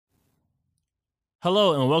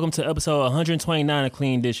Hello and welcome to episode 129 of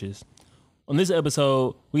Clean Dishes. On this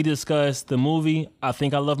episode, we discuss the movie I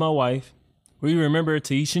Think I Love My Wife, we remember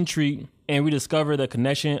To Eat and Treat, and we discover the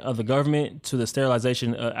connection of the government to the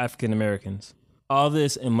sterilization of African Americans. All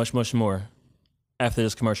this and much, much more after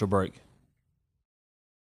this commercial break.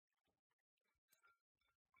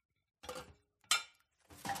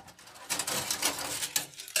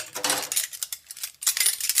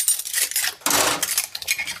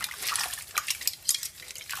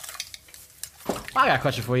 I got a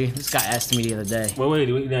question for you. This guy asked me the other day. Wait,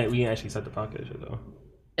 we didn't actually start the podcast yet, though.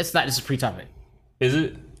 It's not just a pre-topic. Is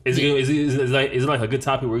it? Is it like a good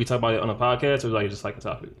topic where you talk about it on a podcast, or is it like just like a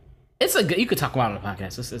topic? It's a good. You could talk about it on a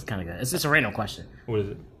podcast. It's kind of good. It's just a random question. What is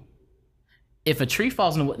it? If a tree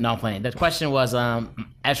falls in the no, I'm playing. The question was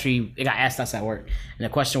actually it got asked us at work, and the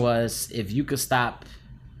question was if you could stop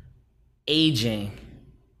aging,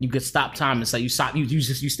 you could stop time, and so you stop.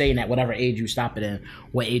 You stay in at whatever age you stop it in.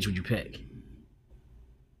 What age would you pick?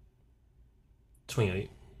 28.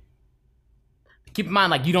 Keep in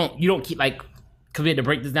mind, like you don't keep like, because we had to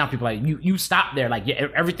break this down. People like you stop there, like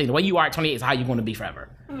everything. The way you are at 28 is how you're going to be forever.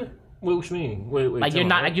 What you mean? Wait, like you're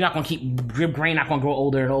not going to keep your brain not going to grow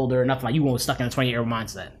older and older or nothing. Like you going to be stuck in a 28-year-old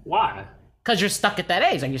mindset. Why? Because you're stuck at that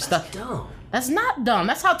age. Like you're stuck. That's dumb. That's not dumb.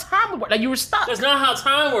 That's how time would work. Like you were stuck. That's not how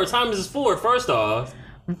time works. Time is forward. First off,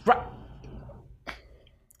 right?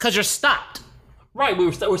 Because you're stopped. Right,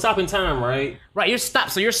 we're stopping time, right? Right, you're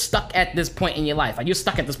stopped. So you're stuck at this point in your life. Like you're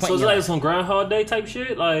stuck at this point. So it's in your like life. some Groundhog Day type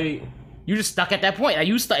shit. Like you're just stuck at that point. Like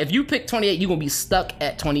you stuck. If you pick 28, you're gonna be stuck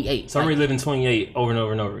at 28. So I'm reliving 28 over and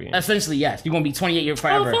over and over again. Essentially, yes. You're gonna be 28 years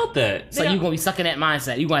forever. I felt that. So you're gonna be stuck in that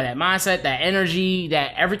mindset. You're gonna have that mindset, that energy,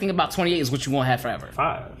 that everything about 28 is what you won't have forever.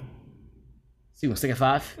 5. So you gonna stick at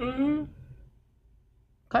 5? Mm-hmm.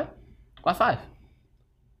 Okay. Why 5?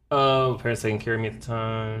 Parents taking care of me at the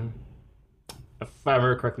time. If I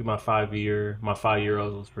remember correctly, my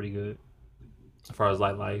 5-year-old was pretty good as far as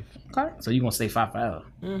like life. Okay. So you're gonna stay 5 forever.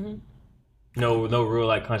 Mm-hmm. No real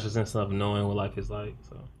like consciousness of knowing what life is like.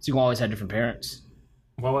 So you gonna always have different parents.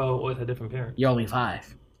 Why would I always have different parents? You're only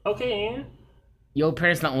 5. Okay, and your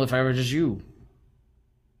parents not only forever, just you.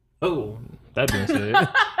 Oh, that being said, I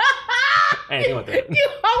ain't think about that. You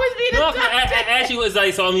always be the no, actually was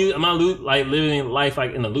like, so am I like living life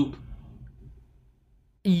like in a loop?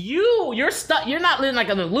 You're stuck. You're not living like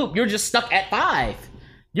in a loop. You're just stuck at 5.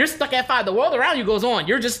 You're stuck at 5. The world around you goes on.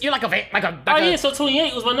 You're like a. Oh yeah, so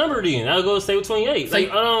 28 was my number then. I'll go stay with 28. So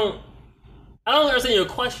like I don't understand your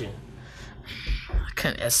question. I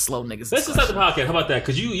can't ask slow niggas. Let's just start the podcast. How about that?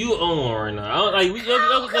 Cause you own one right now.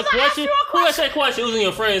 The question. Who asked that question? It was in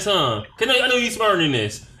your friends, huh? Cause I know you smarter than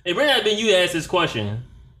this. It might not been you that asked this question.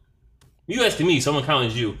 You asking me, someone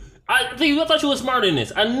counted you. I thought you were smarter than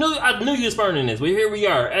this. I knew you were smarter than this. But here we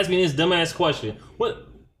are, asking this dumbass question. What?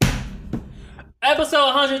 Episode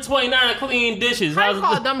 129 of Clean Dishes. How you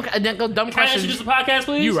call a dumb question? Can I introduce the podcast,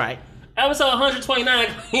 please? You right. Episode 129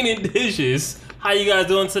 of Cleaning Dishes. How you guys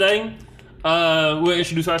doing today? We'll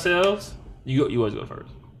introduce ourselves. You always go first.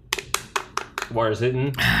 Water's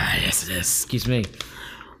hitting. Yes, it is. Excuse me.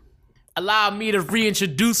 Allow me to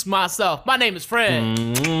reintroduce myself. My name is Fred.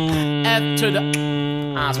 F to the...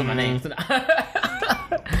 that's what my name is.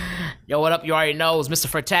 Yo, what up? You already know. It's Mr.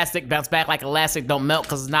 Fantastic. Bounce back like elastic. Don't melt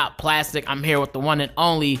because it's not plastic. I'm here with the one and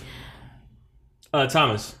only...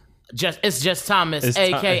 Thomas. It's just Thomas,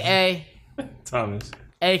 a.k.a. Thomas.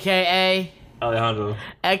 A.k.a. Alejandro.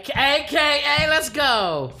 A.k.a. Let's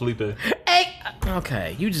go. Felipe.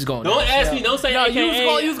 Okay, you just going. Don't ask me. Don't say. No,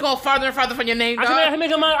 AKA. you was going farther and farther from your name. I can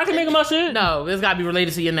make him my shit. No, it's gotta be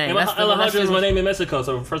related to your name. Alejandro is my name in Mexico,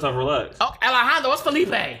 so first off, relax. Oh, Alejandro, what's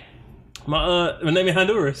Felipe? My name is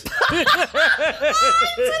Honduras. He said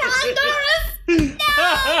Honduras. No,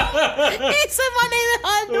 he said my name is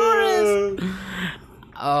Honduras.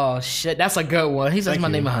 Oh shit, that's a good one. He says my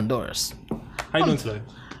name is Honduras. How you doing today?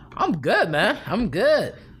 I'm good, man. I'm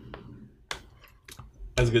good.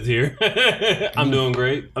 That's good to hear. I'm doing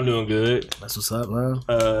great. I'm doing good. That's what's up, man.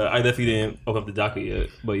 I definitely didn't open up the docket yet,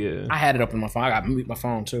 but yeah. I had it up on my phone. I got to mute my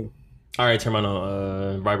phone too. All right, turn mine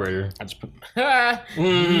on vibrator. I just put.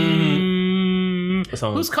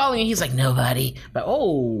 Who's calling you? He's like nobody. But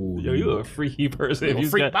oh, yo, you a freaky person. You a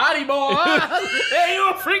freak body boy. Hey, you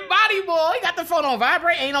a freak body boy. You got the phone on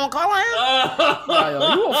vibrate. Ain't on calling him.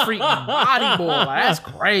 Yo, you a freak body boy. That's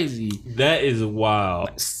crazy. That is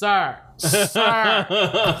wild, sir.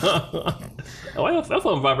 Why your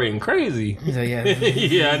phone vibrating crazy? He's like, yeah.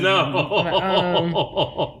 Yeah, I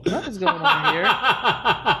know. What is going on here?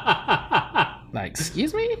 Like,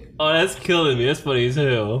 excuse me? Oh, that's killing me. That's funny as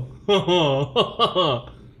hell.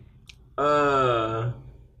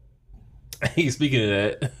 Hey, speaking of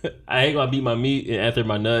that, I ain't gonna beat my meat, and after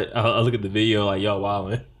my nut, I'll look at the video like, y'all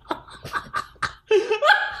wildin'.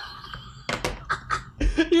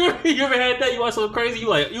 You ever had that? You watch something crazy? You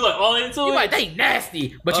like all into it? You like, they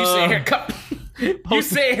nasty. But you sitting here, you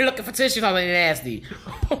sitting here looking for tissue, like they nasty.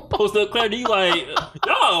 Post up clarity, you like,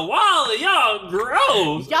 y'all wildin', y'all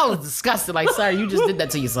gross. Y'all is disgusting. Like, sir, you just did that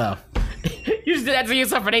to yourself. You just did that to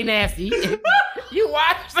yourself, and they nasty. You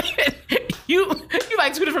watched it. You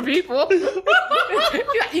like two different people. You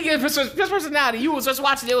get this personality. You was just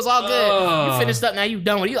watching it. It was all good. You finished up. Now you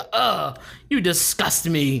done with it. You like, you disgust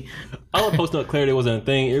me. I would post up clarity wasn't a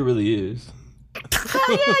thing. It really is. Yeah,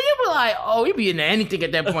 you be like, you be into anything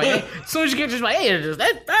at that point. As soon as you get just like, hey,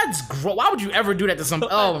 that's gross. Why would you ever do that to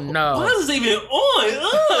somebody? Oh no. Why is this even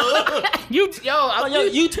on? You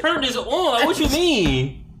turned this on. Like, what you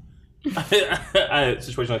mean? I had a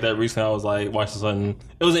situation like that recently. I was like watching something.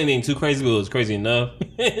 It wasn't anything too crazy, but it was crazy enough.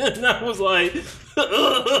 And I was like,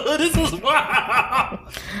 this is wild.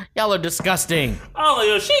 Y'all are disgusting. I was like,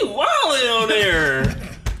 yo, she wilding on there.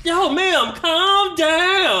 Yo, ma'am, calm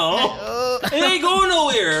down. It ain't going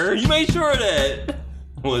nowhere. You made sure of that.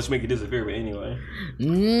 Well, let's make it disappear, but anyway.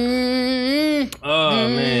 Oh,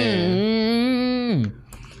 man.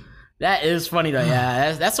 That is funny, though,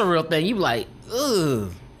 yeah. That's a real thing. You be like,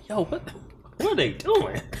 ugh. Yo, what are they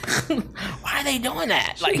doing? Why are they doing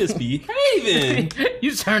that? She just behaving.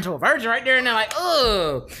 You just turned to a virgin right there and they're like,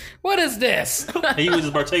 ugh, what is this? He was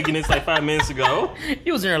just partaking this like 5 minutes ago.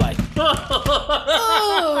 He was in there like,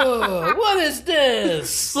 oh, what is this?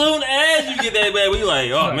 Soon as you get that bad, we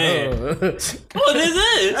like, oh man, what is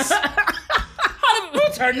this? Who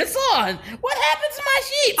turned this on? What happened to my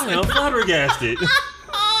sheets? I am flabbergasted.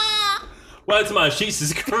 What to my sheets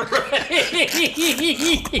is correct. I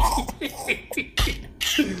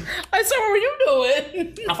said, what were you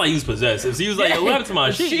doing? I thought he was possessive. So he was like, what happened to my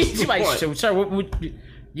sheets? She's like, sir,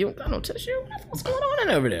 you don't got no tissue? What's going on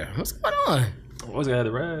over there? What's going on? I was gonna have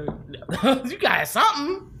the rag. You got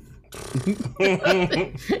something.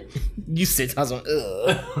 You sit on some,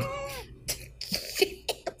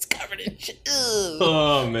 it's covered in shit.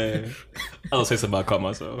 Oh, man. I was say something I caught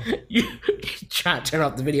myself. You trying to turn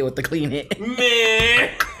off the video with the clean hand. Man.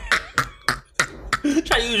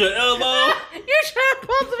 Try to use your elbow. You're trying to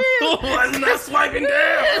pause the video. Why not swiping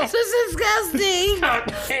down? This is disgusting.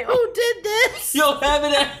 Who did this? Yo, have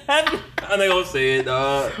it. I'm not gonna say it,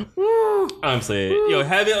 dog. I'm saying it. Yo,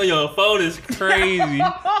 have it on your phone is crazy.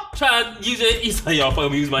 Try to use it. You say, y'all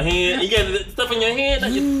fucking use my hand. You got stuff in your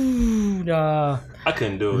hand. Nah. I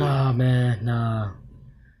couldn't do it. Nah, man. Nah.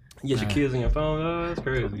 You got your kids on your phone? Oh, that's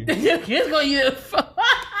crazy. Your kids gonna use your phone.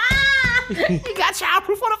 You got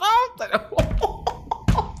childproof on the phone?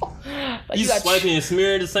 You swiping and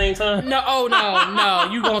smearing at the same time? No, no.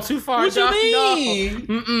 You going too far, What John. you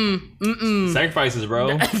mean? No. Sacrifices,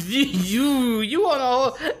 bro. You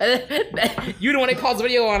want to... You the one they pause the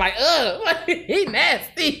video on like, ugh, he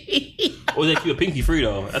nasty. Or they keep a pinky free,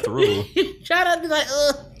 though. That's the rule. Try to be like,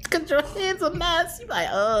 ugh, because your hands are nasty. Like,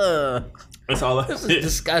 ugh. That's all. This is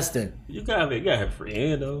disgusting. You gotta have a free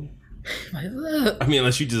hand, though. Like, look. I mean,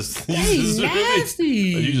 unless you just... nasty.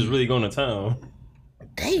 You just really going to town.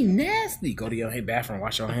 They nasty. Go to your bathroom,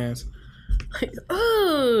 wash your hands. Like,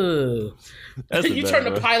 oh. You turn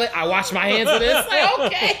the pilot, I wash my hands for this. Like,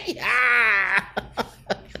 okay.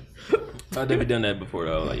 I've never done that before,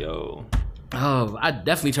 though. Like, yo. Oh, I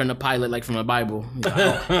definitely turned the pilot like from the Bible.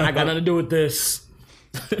 Like, I got nothing to do with this.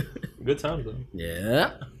 Good times, though.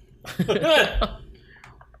 Yeah.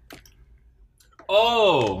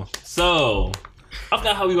 Oh, so I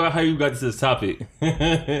forgot how you got to this topic.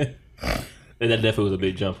 That definitely was a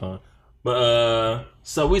big jump, huh? But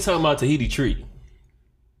so we talking about Tahiti treat.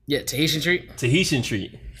 Yeah, Tahitian treat. Tahitian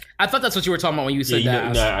treat. I thought that's what you were talking about when you said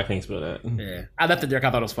that. No, I can't spell that. Yeah, I left it there.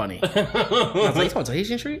 I thought it was funny. I was like, you talking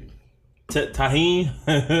Tahitian treat? Tahini.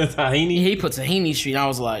 He put Tahini treat. I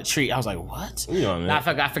was like, treat. I was like, what? You know what I mean? I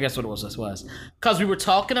forgot what it was. This was because we were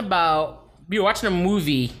talking about. We were watching a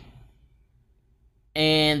movie.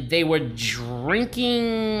 And they were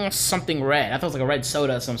drinking something red. I thought it was like a red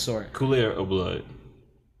soda of some sort. Kool-Aid or blood.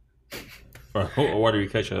 Or watery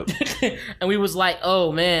ketchup. And we was like,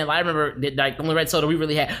 oh man, I remember like the only red soda we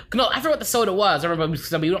really had. No, I forgot what the soda was. I remember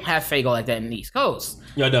we don't have Faygo like that in the East Coast.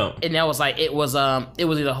 Y'all don't. And that was like it was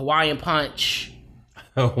either Hawaiian Punch.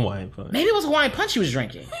 Hawaiian Punch. Maybe it was Hawaiian Punch he was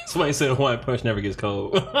drinking. Somebody said Hawaiian Punch never gets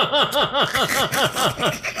cold.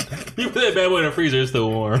 You put that bad boy in the freezer, it's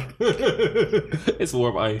still warm. It's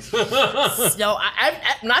warm ice. No,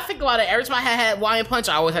 when I think about it, every time I had Hawaiian Punch,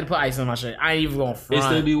 I always had to put ice in my shit. I ain't even going front. It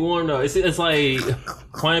still be warm though. It's like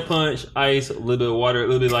Hawaiian Punch, ice, a little bit of water, a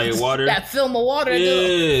little bit light water. That film of water.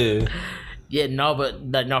 Yeah. Yeah, no, but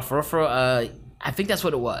no, for I think that's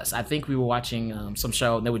what it was. I think we were watching some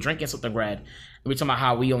show and they were drinking something red. And we were talking about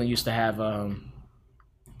how we only used to have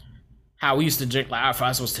how we used to drink, like for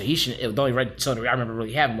us was Tahitian. The only red soda I remember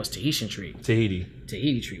really having was Tahitian Tree. Tahiti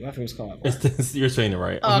Tree. What it was called? You're saying it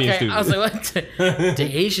right. Okay, I was like, what?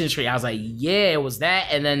 Tahitian Tree. I was like, yeah, it was that.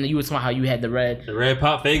 And then you were talking about how you had the red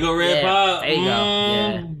pop, Faygo red pop. Faygo,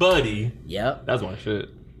 yeah, buddy. Yep, that's my shit.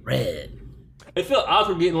 Red. It felt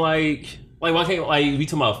awkward getting like why can't we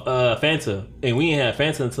talking about Fanta and we didn't have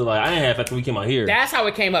Fanta until I didn't have Fanta until we came out here. That's how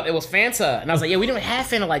it came up. It was Fanta, and I was like, yeah, we didn't have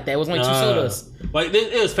Fanta like that. It was only 2 sodas. Like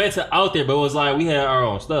it was Fanta out there, but it was like we had our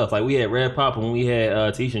own stuff. Like we had Red Pop and we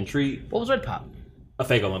had Tahitian Treat. What was Red Pop? A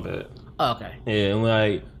Faygo, my bad. Oh, okay. Yeah, and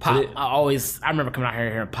like Pop. I remember coming out here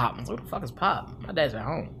hearing Pop. I was like, what the fuck is Pop? My dad's at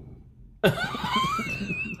home. I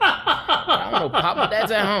don't know Pop. My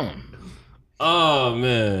dad's at home. Oh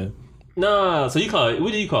man. Nah, so you call it,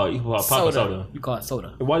 what do you call it? You call it pop or soda? You call it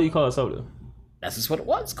soda. Why do you call it soda? That's just what it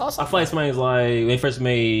was. It's called soda. I feel like somebody's like, when they first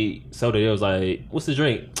made soda, it was like, what's the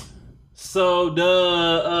drink? Soda,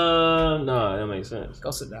 nah, that makes sense.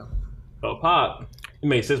 Go sit down. Oh, pop. It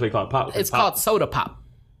makes sense when you call it pop. It's called soda pop.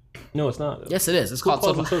 No, it's not. Yes, it is. It's called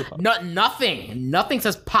soda pop. Nothing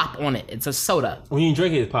says pop on it. It says soda. When you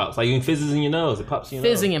drink it, it pops. Like you fizzes in your nose, it pops in your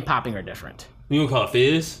nose. Fizzing and popping are different. You want to call it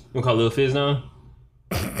fizz? You want to call it Little Fizz now?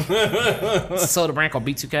 Soda brand called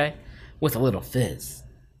B2K with a little fizz.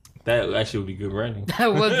 That actually would be good branding.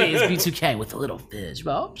 That would be. It's B2K with a little fizz.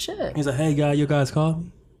 Oh shit. He's like, hey guy, your guys called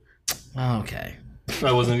me. Okay.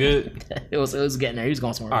 That wasn't good. It was getting there. He was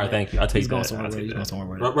going somewhere. All right, thank you. I'll take that. He's going somewhere with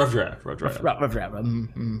it. Rough draft. Rough draft.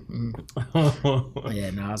 Yeah,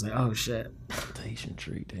 no, I was like, oh shit. Tahitian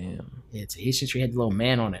Tree, damn. Yeah, Tahitian Tree had the little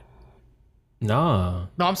man on it. Nah.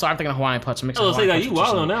 No, I'm sorry. I'm thinking of Hawaiian Punch. I'm say that you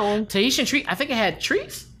wild on that one. Tahitian Tree. I think it had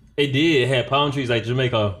trees. It did. It had palm trees like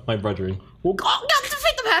Jamaica, my brother. Well, God,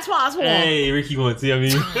 defeat the past possible. Hey, Ricky wants. I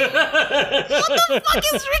mean, what the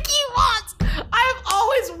fuck is Ricky want? I've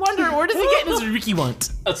always wondered where does he get this Ricky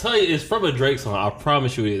want? I'll tell you, it's from a Drake song. I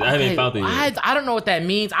promise you it is. I haven't found it yet. I don't know what that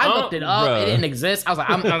means. I looked it up. Bruh. It didn't exist. I was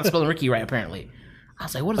like, I'm not spelling Ricky right. Apparently, I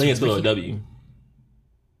was like, what is? I think it's spelled with a W.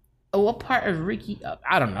 Oh, what part of Ricky?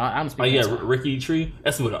 I don't know. I'm speaking. Oh yeah, Ricky Tree.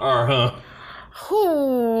 That's with an R, huh?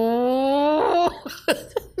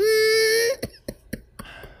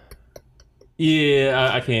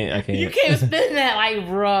 Yeah, I can't. You can't spin that like,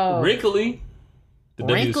 bro. Wrinkly. The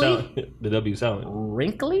W sound. The W sound.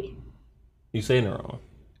 Wrinkly. You saying it wrong.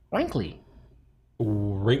 Wrinkly.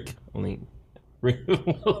 Wrinkly.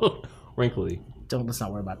 Let's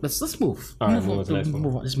not worry about it. Let's move. All right, move on to the next one.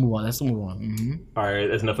 Let's move on. Mm-hmm. All right,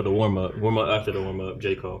 that's enough of the warm up. Warm up after the warm up.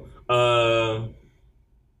 J. Cole.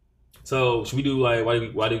 So should we do like why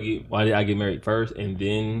did I get married first and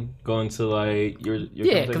then go into like your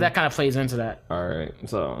yeah, because that kind of plays into that. All right,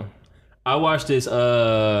 so I watched this.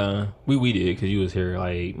 We did because you was here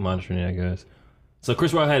like monitoring it, I guess. So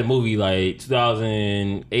Chris Rock had a movie like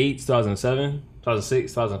 2008, 2007,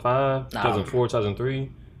 2006, 2005, 2004,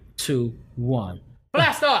 2003. 2, 1.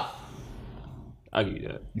 Blast off! I'll give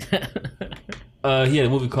you that. He had a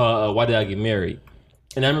movie called Why Did I Get Married?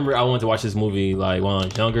 And I remember I wanted to watch this movie like when I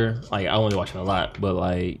was younger. Like I wanted to watch it a lot, but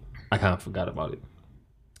like I kind of forgot about it.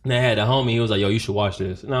 And I had a homie, he was like, yo, you should watch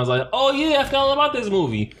this. And I was like, oh yeah, I forgot all about this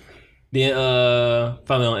movie. Then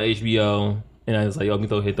finally on HBO, and I was like, yo, let me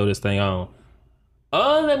throw this thing on.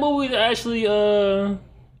 That movie is actually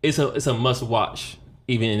it's a must watch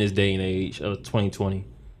even in this day and age of 2020.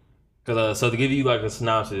 Cause so to give you like a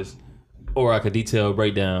synopsis or like a detailed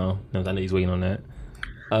breakdown, I know he's waiting on that.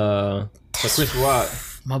 So Chris Rock,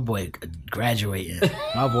 my boy graduating.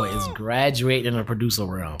 My boy is graduating in the producer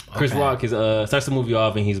realm. Okay. Chris Rock is starts the movie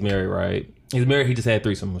off and he's married, right? He's married. He just had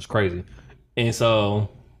threesome. It was crazy, and so.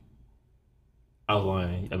 I was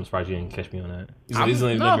lying. I'm surprised you didn't catch me on that. I'm just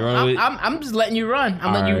letting you run.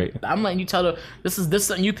 I'm letting you tell the. This is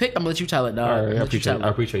something you picked. I'm gonna let you tell it, dog. All right, I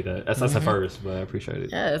appreciate that. That's the first, but I appreciate it.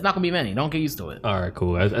 Yeah, it's not gonna be many. Don't get used to it. All right,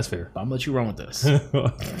 cool. That's fair. But I'm gonna let you run with this.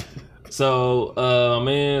 So,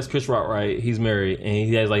 man, it's Chris Rock, right? He's married, and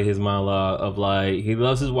he has like his monologue of like he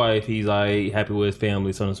loves his wife. He's like happy with his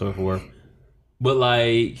family, so on and so forth. But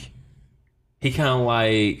like, he kind of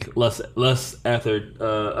like lusts after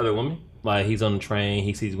other women. Like he's on the train,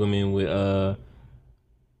 he sees women with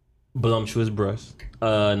voluptuous breasts,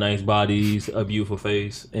 nice bodies, a beautiful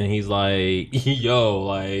face, and he's like, yo,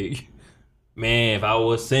 like, man, if I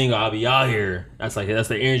was single, I'd be out here. That's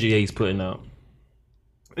the energy he's putting out.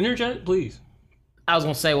 Interject, please. I was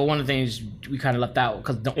gonna say, well, one of the things we kind of left out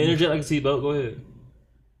because interject like a seatbelt. Go ahead.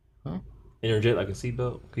 Huh? Interject like a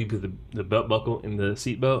seatbelt. You put the belt buckle in the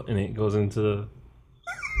seatbelt, and it goes into the.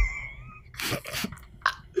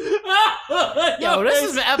 Yo, this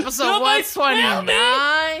is episode 129.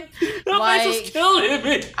 That face was killing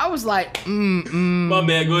me. I was like, My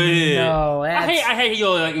bad, go ahead. No, I hate you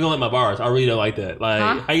don't like my bars. I really don't like that.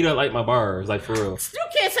 Like, how you don't like my bars? Like, for real. You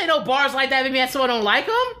can't say no bars like that. Maybe that someone don't like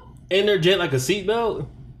them. Interject like a seatbelt?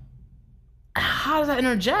 How does that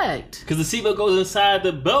interject? Because the seatbelt goes inside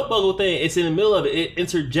the belt buckle thing. It's in the middle of it. It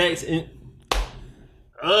interjects in.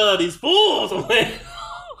 These fools.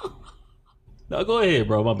 No, go ahead,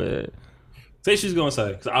 bro. My bad. Say she's gonna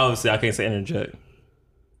say. Because obviously I can't say interject.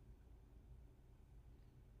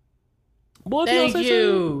 Boy, Thank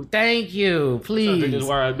you. Please. This is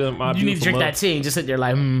where I've been, my you need to drink mother. that tea and just sit there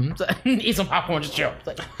like, eat some popcorn, just chill.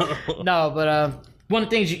 No, but one of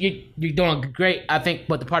the things you're doing great, I think,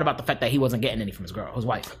 but the part about the fact that he wasn't getting any from his girl, his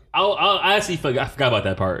wife. I actually forgot about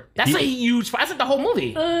that part. That's a huge part. That's like the whole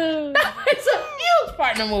movie. It's a huge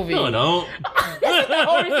part in the movie. No, don't. That's the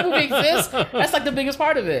whole reason the movie exists. That's like the biggest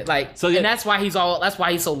part of it. Like, So, yeah. and that's why he's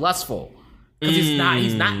so lustful. Because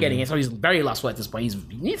he's not getting it, so he's very lustful at this point.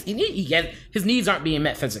 His needs aren't being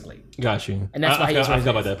met physically. Got you. And that's why I forgot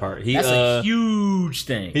about that part. That's a huge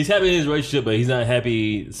thing. He's happy in his relationship, but he's not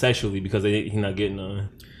happy sexually because he's not getting none.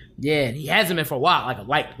 Yeah, he hasn't been for a while.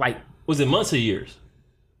 Like. Was it months or years?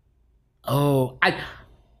 Oh,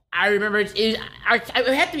 I remember it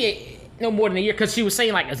had to be no more than a year because she was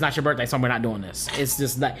saying like it's not your birthday, so we're not doing this. It's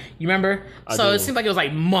just like you remember. So it seemed like it was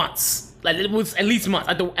like months. Like it was at least months.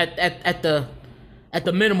 At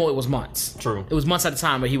the minimal, it was months. True. It was months at a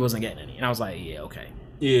time, but he wasn't getting any, and I was like, yeah, okay.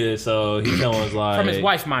 Yeah. So he kind of was like From his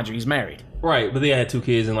wife, mind you, he's married. Right, but they had 2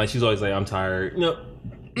 kids, and like she's always like, "I'm tired." You know,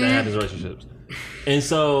 that happens in relationships. And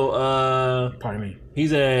so, Pardon me.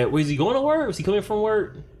 he's at. Where's he going to work? Was he coming from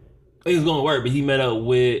work? He was going to work, but he met up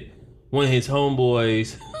with one of his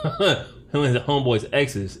homeboys, one of his homeboys'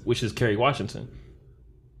 exes, which is Kerry Washington.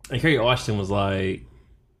 And Kerry Washington was like,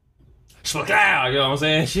 "Spakaw," you know what I'm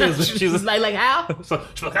saying? She was like how?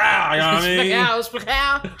 "Spakaw," you know what I mean?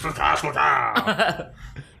 Spakaw. Spakaw.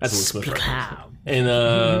 That's what Smith. Spakaw.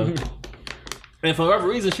 And for whatever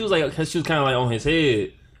reason, she was like, cause she was kind of like on his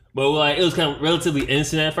head, but like it was kind of relatively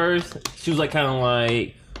innocent at first. She was like kind of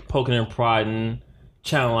like poking and prodding,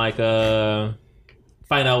 trying to like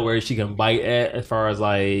find out where she can bite at, as far as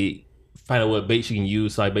like find out what bait she can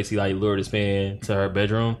use. So like basically like lure this man to her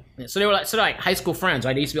bedroom. Yeah, so they're like high school friends,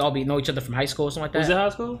 right? They used to know each other from high school or something like that. Was it high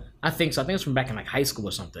school? I think so. I think it's from back in like high school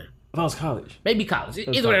or something. I thought it was college. Maybe college.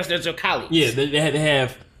 Either way, there's your college. Yeah, they had to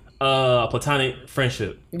have platonic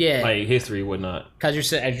friendship. Yeah, like history and whatnot. Because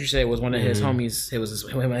as you said, it was one of his homies. It was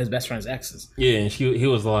one of his best friend's exes. Yeah, and he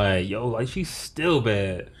was like, "Yo, like she's still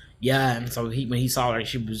bad." Yeah, and so when he saw her,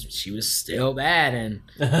 she was still bad,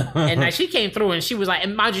 and like she came through, and she was like,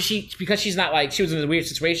 and mind you, because she's not like she was in a weird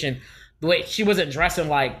situation. The way she wasn't dressing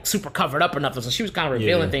like super covered up or nothing, so she was kind of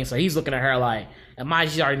revealing things. So he's looking at her like, and mind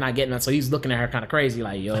you, she's already not getting that, so he's looking at her kind of crazy,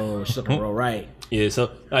 like, "Yo, she's looking real right." Yeah,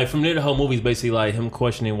 so like from there, the whole movie is basically like him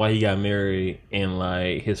questioning why he got married and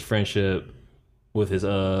like his friendship with his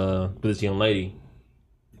this young lady.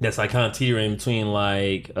 That's like kind of teetering between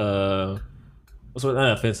like what's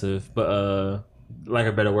not offensive, but like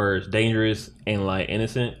a better words, dangerous and like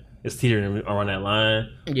innocent. It's teetering around that line.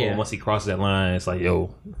 Yeah. But once he crosses that line, it's like,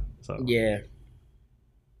 yo. So Yeah.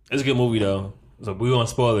 It's a good movie though. So we won't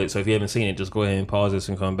spoil it. So if you haven't seen it, just go ahead and pause this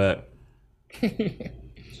and come back.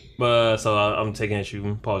 But so I'm taking it. You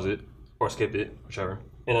can pause it or skip it, whichever.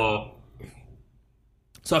 And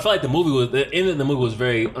so I feel like the end of the movie was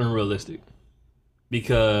very unrealistic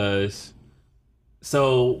because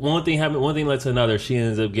so one thing happened, one thing led to another. She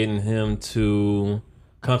ends up getting him to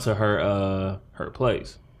come to her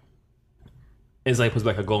place. It's like puts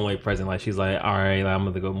like a going away present. Like she's like, all right, like, I'm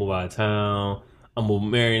gonna go move out of town. I'm gonna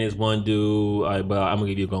marry this one dude, but I'm gonna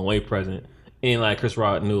give you a going away present. And like Chris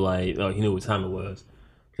Rock knew, like he knew what time it was.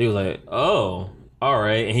 So he was like, oh, all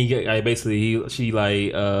right. And he get like basically she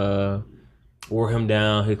like wore him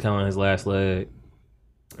down. He was kind of on his last leg.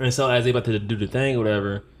 And so as they about to do the thing or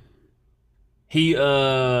whatever, he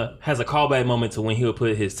has a callback moment to when he would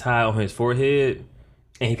put his tie on his forehead,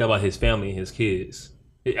 and he thought about his family and his kids.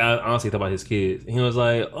 I honestly thought about his kids. And he was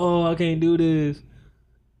like, oh, I can't do this.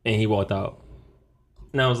 And he walked out.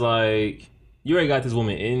 And I was like, you already got this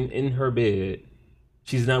woman in her bed.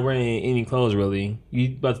 She's not wearing any clothes really.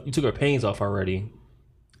 You took her panties off already.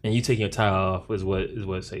 And you taking your tie off is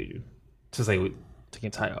what saved you. To say taking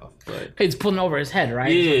your tie off. But He's pulling over his head,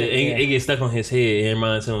 right? yeah, it gets stuck on his head. It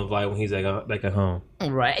reminds him of like when he's like back at home.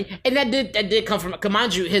 Right. And that did come from,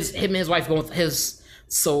 mind you, him and his wife go his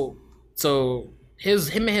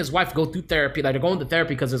him and his wife go through therapy. Like they're going to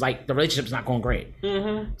therapy because it's like the relationship's not going great.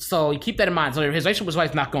 Mm-hmm. So you keep that in mind. So his relationship with his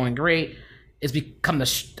wife's not going great, it's become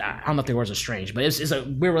I don't know if the words are strange, but it's a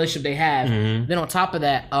weird relationship they have. Then on top of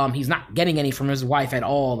that, he's not getting any from his wife at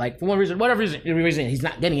all. Like for whatever reason, he's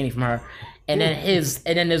not getting any from her. And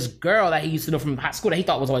then this girl that he used to know from high school that he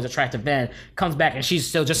thought was always attractive then comes back and she's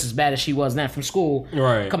still just as bad as she was then from school.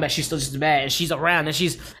 Right. Come back, she's still just as bad, and she's around, and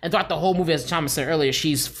throughout the whole movie, as Chama said earlier,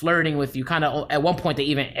 she's flirting with you. Kind of at one point they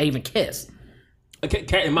even kiss.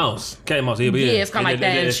 Cat and mouse. Yeah, it's kind of like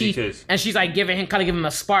that. And she's like giving him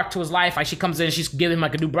a spark to his life. Like she comes in and she's giving him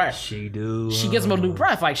like a new breath. She gives him a new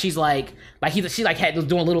breath. Like she's like she had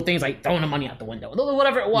doing little things like throwing the money out the window,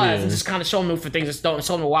 whatever it was, and just kind of showing him for things and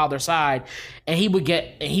showing him a wilder side. And he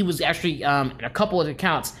was actually in a couple of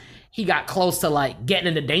accounts, he got close to like getting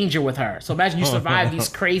into danger with her. So imagine you survive these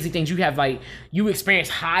crazy things. You have like you experience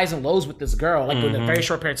highs and lows with this girl like in a very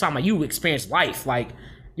short period of time. Like you experience life like.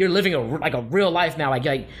 You're living a real life now.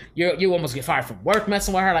 Like you almost get fired from work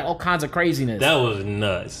messing with her. Like all kinds of craziness. That was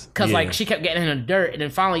nuts. Cause like she kept getting in the dirt, and then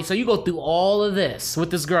finally, so you go through all of this with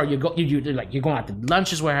this girl. You're going out to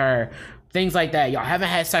lunches with her, things like that. Y'all haven't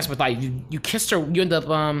had sex, but like you kissed her. You end up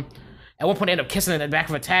at one point end up kissing her in the back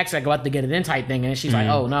of a taxi. I go out to get it in type thing, and she's like,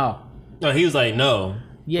 oh no. No, he was like no.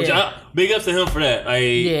 Yeah, big ups to him for that.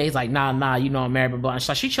 Yeah, he's like, nah, you know I'm married, blah, blah.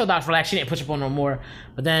 So she chilled out for that. She didn't push up on no more.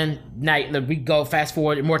 But then we go fast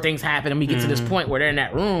forward, more things happen, and we get to this point where they're in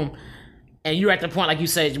that room, and you're at the point, like you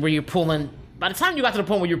said, where you're pulling. By the time you got to the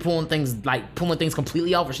point where you're pulling things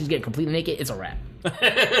completely off, or she's getting completely naked, it's a wrap.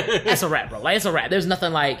 That's a wrap, bro. Like it's a wrap. There's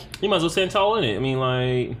nothing like you might as well stand tall in it. I mean,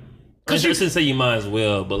 like, because you shouldn't say you might as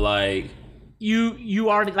well, but like.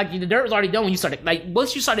 You already like the dirt was already done when you started like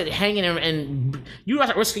once you started hanging and you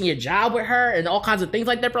started risking your job with her and all kinds of things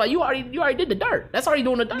like that, bro. Like you already did the dirt. That's already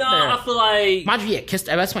doing the dirt. No, there. I feel like mind you, he had kissed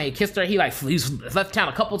her. That's when he kissed her. He left town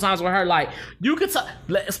a couple times with her. Like you could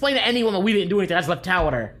explain to any woman we didn't do anything. I just left town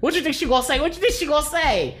with her. What you think she gonna say? You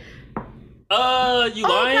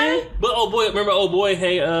lying? Okay. But remember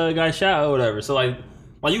hey, got shot or whatever. So like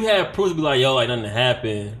you have proof to be like, yo, like nothing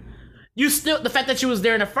happened. You still the fact that you was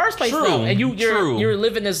there in the first place though, and you're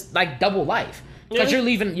living this like double life because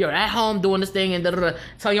you're at home doing this thing and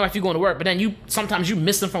telling your wife you're going to work, but then sometimes you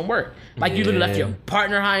miss them from work, like you literally left your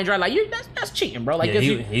partner high and dry, like that's cheating, bro. Like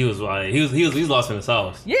he was lost in the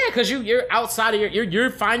sauce. Yeah, because you're outside of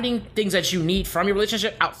you're finding things that you need from your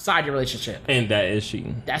relationship outside your relationship, and that is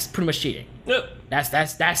cheating. That's pretty much cheating. Yep.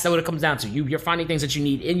 That's what it comes down to. You're finding things that you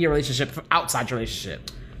need in your relationship from outside your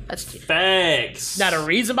relationship. That's facts. Now the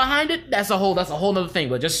reason behind it, that's a whole nother thing.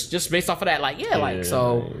 But just based off of that, like that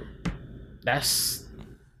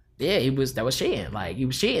was cheating. Like he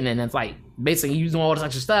was cheating, and it's like basically you doing all this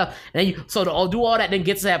extra stuff, and then to do all that, then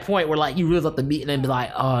get to that point where like you really love to meet and then be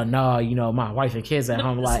like, oh no, you know my wife and kids at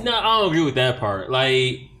home. Like no, I don't agree with that part.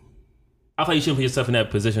 Like I thought you shouldn't put yourself in that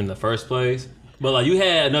position in the first place. But like you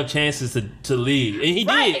had enough chances to leave, and he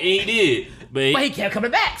did. But he kept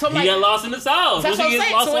coming back. So I'm he got lost in the sauce. That's what I'm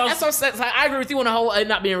saying. That's what I'm saying. I agree with you on the whole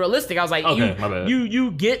not being realistic. I was like, okay, my bad.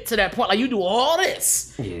 You get to that point, like you do all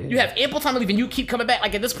this. Yeah. You have ample time to leave, and you keep coming back.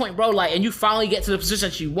 Like at this point, bro, like, and you finally get to the position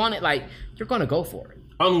that you wanted. Like you're gonna go for it.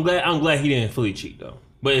 I'm glad he didn't fully cheat though.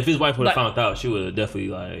 But if his wife would have found out, she would have definitely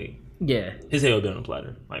like. Yeah, his head would been on a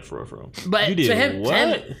platter, like for real. But to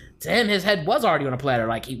him, his head was already on a platter.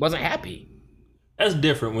 Like he wasn't happy. That's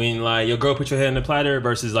different when like your girl put your head in the platter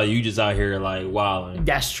versus like you just out here like wilding.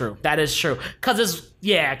 That's true. That is true.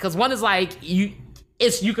 Because one is like you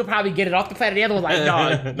could probably get it off the platter. The other one's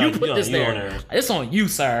like, no, you put this there. It's on you,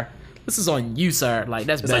 sir. This is on you, sir. Like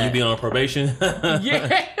that's bad. Like you be on probation.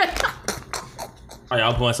 Yeah.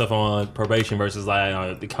 I'll put myself on probation versus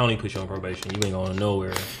like the county put you on probation. You ain't going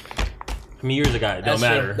nowhere. How many years ago? It don't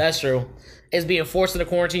matter. True. That's true. It's being forced into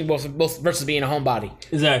quarantine both versus being a homebody.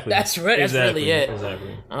 Exactly. That's right. That's really it.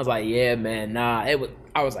 Exactly. I was like, yeah, man, nah.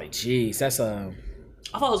 I was like, geez, that's I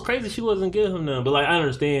thought it was crazy she wasn't giving him none, but like I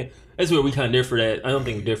understand. That's where we kind of differ. That I don't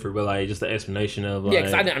think we differ, but like just the explanation of like,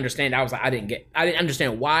 because I didn't understand. I was like, I didn't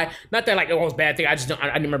understand why. Not that like it was a bad thing. I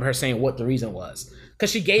didn't remember her saying what the reason was. Because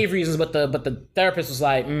she gave reasons, but the therapist was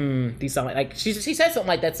like, these sound like she said something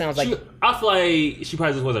like that sounds like. I feel like she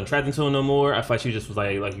probably just wasn't attracted to him no more. I feel like she just was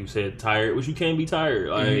like you said, tired, which you can't be tired.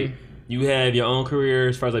 Like you have your own career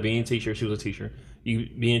as far as like being a teacher. She was a teacher. You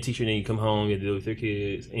being a teacher, then you come home, you have to deal with your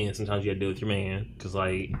kids, and sometimes you have to deal with your man because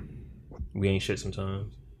like we ain't shit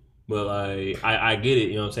sometimes. But like I get it,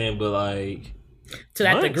 you know what I'm saying? But like to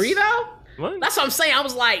that degree though. What? That's what I'm saying. I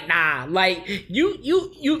was like, nah, like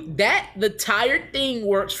the tired thing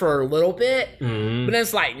works for a little bit, but then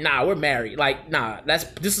it's like, nah, we're married. Like, nah, this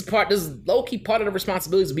is low key part of the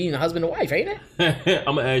responsibilities of being a husband and wife, ain't it?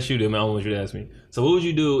 I'm gonna ask you them. I don't want you to ask me. So, what would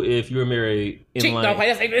you do if you were married in Cheat, no,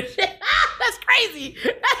 that's crazy. That's crazy.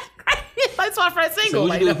 That's my friend single. So what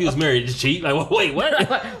like, you do if he was married? Just cheat? Like, wait, what?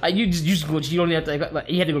 like you just go, you don't even have to. Like,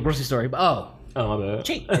 you had to go grocery store. But Oh, my bad.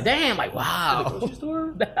 cheat. Damn. Like wow. Grocery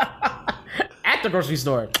store? At the grocery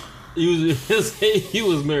store. He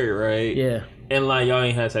was married, right? Yeah. And like y'all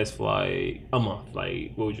ain't had sex for like a month.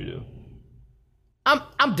 Like, what would you do?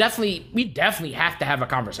 I'm definitely. We definitely have to have a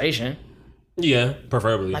conversation. Yeah,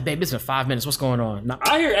 preferably. Like, babe, it's been 5 minutes. What's going on? No.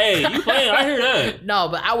 I hear, hey, you playing? I hear that. No,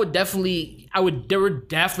 but there would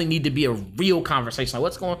definitely need to be a real conversation. Like,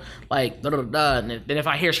 what's going, like, da da da. And then if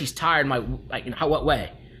I hear she's tired, like, in what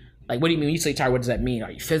way? Like, what do you mean when you say tired? What does that mean?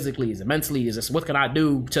 Are you physically? Is it mentally? Is this? What can I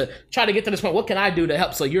do to try to get to this point? What can I do to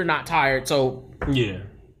help so you're not tired? So yeah,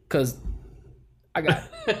 because I got.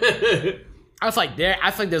 I was like,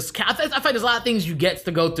 I think there's a lot of things you get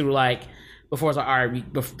to go through, like. Before it's like, all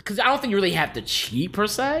right, because I don't think you really have to cheat per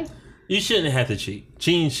se. You shouldn't have to cheat.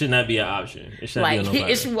 Cheating should not be an option. It should not like, be on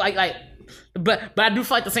it's like, but I do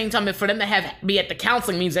feel like at the same time, for them to be at the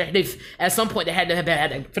counseling means that they've at some point they had to have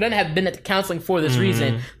for them to have been at the counseling for this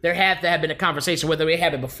reason. There had to have been a conversation, whether we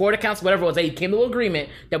had it before the counsel, whatever it was. They came to an agreement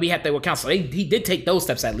that we have to counsel. He did take those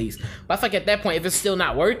steps at least. But I feel like at that point, if it's still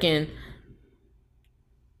not working.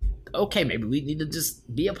 Okay, maybe we need to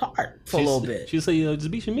just be apart for a little bit. She'll say, just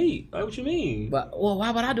beat your meat. Like, what you mean? But, well,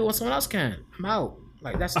 why would I do what someone else can? I'm out.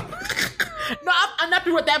 Like, that's... No, I'm not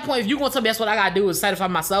at that point. If you're going to tell me that's what I got to do is satisfy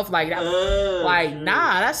myself, like,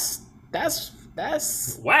 nah, that's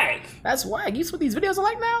whack. That's whack. You see what these videos are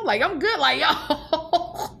like now? Like, I'm good. Like, yo.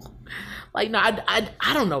 Like, no,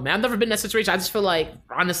 I don't know, man. I've never been in that situation. I just feel like,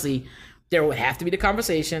 honestly... There would have to be the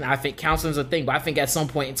conversation. I think counseling's a thing, but I think at some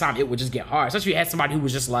point in time it would just get hard. Especially if you had somebody who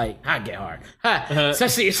was just like, "I get hard."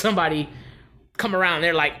 Especially if somebody come around, and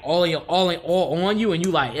they're like all on you, and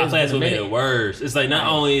you like. I think that's what made it worse. It's like not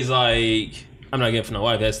only is like I'm not getting for no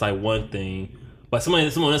wife. That's like one thing, but someone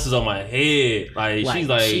else is on my head. Like she's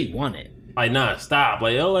like she want it. Like nah, stop.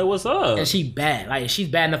 Like yo, like what's up? And she bad. Like if she's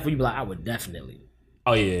bad enough for you, be like, I would definitely.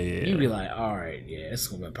 Oh yeah. You'd be like, all right, yeah, it's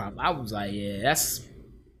gonna be a problem. I was like, yeah, that's.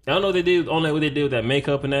 I don't know what they did on that. What they did with that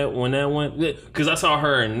makeup and that when that went, because I saw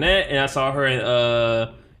her in that, and I saw her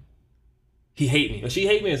in He Hate Me. Or She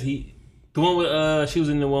Hate Me. Is he the one with She was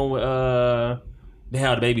in the one with they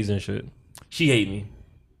had the babies and shit. She Hate Me.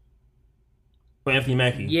 With Anthony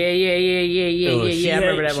Mackie. Yeah. I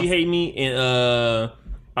remember that one. She Hate Me and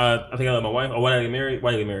I think I Love My Wife. Or Why Did I Get Married?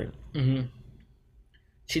 Why Did I Get Married? Mm-hmm.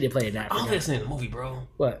 She did play it that. Oh, that's in the movie, bro.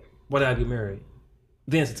 What? Why Did I Get Married?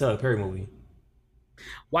 Dance to Tyler Perry movie.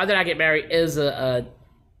 Why Did I Get Married is a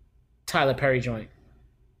Tyler Perry joint.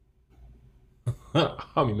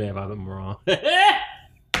 I'll be mad if I'm wrong.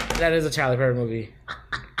 That is a Tyler Perry movie.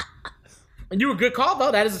 And you were a good call,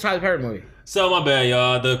 though. That is a Tyler Perry movie. So, my bad,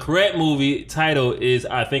 y'all. The correct movie title is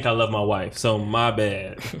I Think I Love My Wife. So, my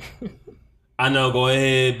bad. I know. Go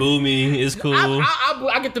ahead. Boo me. It's cool.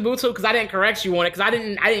 I get the boo, too, because I didn't correct you on it, because I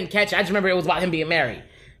didn't catch it. I just remember it was about him being married.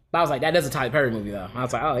 But I was like, that is a Tyler Perry movie, though. I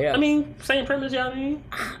was like, oh, yeah. I mean, same premise, y'all mean?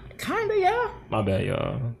 Kinda, yeah. My bad,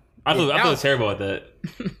 y'all. I feel terrible at that.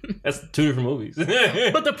 That's two different movies.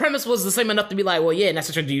 But the premise was the same enough to be like, well, yeah, and that's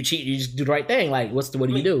what you do. You cheat, you just do the right thing. Like, what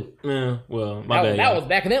do you do? Yeah, well, my bad. That was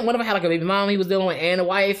back then. One of them had like a baby mom he was dealing with and a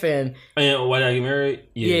wife. And Why Did I Get Married?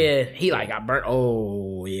 Yeah, he like got burnt.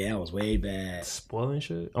 Oh, yeah, that was way bad. Spoiling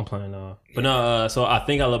shit? I'm playing off. But no, so I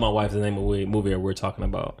Think I Love My Wife is the name of the movie we're talking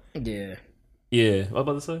about. Yeah. Yeah, what was I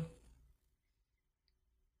about to say?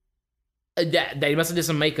 They must have did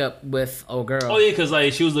some makeup with old girl. Oh yeah, because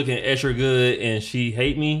like she was looking extra good and She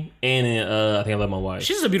Hate Me, and in I Think I Love My Wife.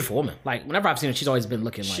 She's a beautiful woman. Like whenever I've seen her, she's always been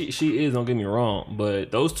looking like she is. Don't get me wrong, but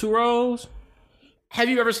those two roles. Have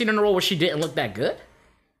you ever seen her in a role where she didn't look that good?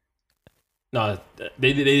 No,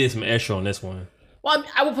 they did some extra on this one. Well,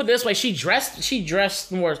 I would put it this way: she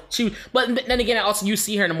dressed more. But then again, also you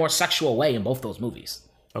see her in a more sexual way in both those movies.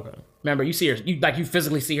 Okay. Remember, you see her, you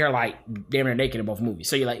physically see her like damn near naked in both movies.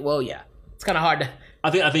 So you're like, well, yeah. It's kind of hard to.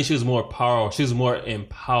 I think she was more power. She was more in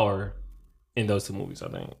power in those two movies. I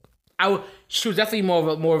think. She was definitely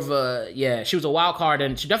more of a yeah. She was a wild card,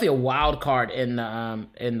 and she's definitely a wild card in I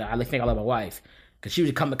Think I Love My Wife, because she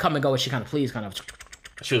would come and go as she kind of please, kind of.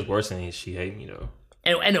 She was worse than She Hate Me though.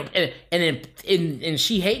 And in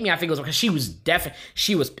She Hate Me, I think it was because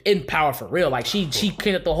she was in power for real. Like she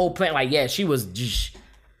cleaned up the whole plant. Like yeah, she was.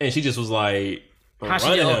 And she just was like. How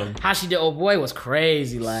she did old boy was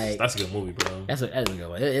crazy. Like that's a good movie, bro. That's a good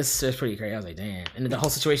one. It's pretty crazy. I was like, damn. And the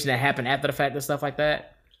whole situation that happened after the fact and stuff like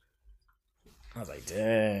that. I was like,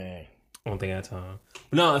 dang. One thing at a time.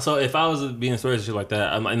 No, so if I was being a relationship like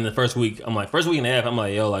that, I'm in the first week and a half, I'm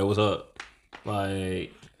like, yo, like what's up?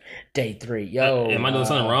 Like day 3, yo. Am I doing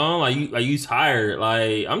something wrong? Like you tired?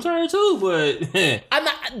 Like I'm tired too, but I'm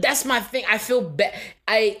not. That's my thing. I feel bad.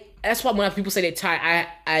 That's why when people say they're tired,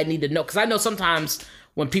 I need to know, because I know sometimes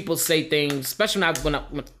when people say things, especially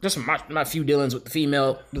when just my few dealings with the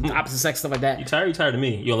female, with the opposite sex, stuff like that. You tired? You tired of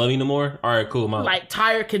me? You don't love me no more? All right, cool. Like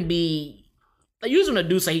tired can be. Like, usually when a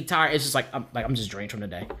dude say he tired, it's just like I'm just drained from the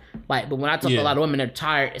day. Like, but when I talk to a lot of women, they're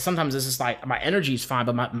tired. Sometimes it's just like my energy is fine,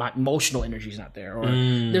 but my emotional energy is not there. Or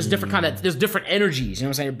there's different energies. You know what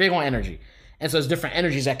I'm saying? You're big on energy, and so there's different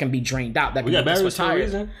energies that can be drained out. That we got batteries for a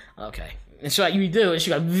reason. Okay, and so like you do, and she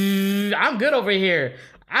goes, I'm good over here.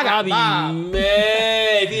 I got Bob.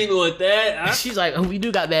 Man, if you didn't know what that. She's like, we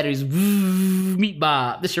do got batteries. Meet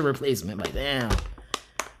Bob. This your replacement. I'm like,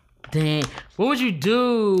 damn. What would you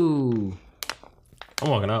do? I'm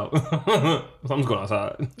walking out. I'm just going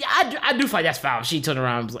outside. Yeah, I do find that's foul. She turned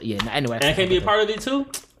around and was like, yeah, anyway. And I can't be a part of it too?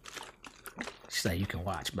 She's like, you can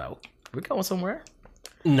watch, bro. We're going somewhere?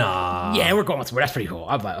 Nah. Yeah, we're going somewhere. That's pretty cool.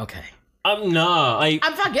 I'm like, okay. Nah. Like,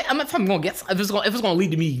 if it's gonna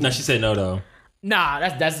lead to me. No, she said no though. Nah,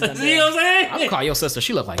 that's you know what I'm saying? I'm gonna call your sister.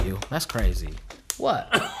 She look like you. That's crazy. What?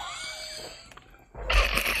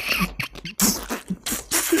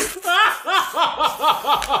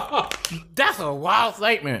 That's a wild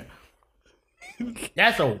statement.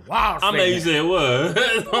 That's a wild statement. I know you said what?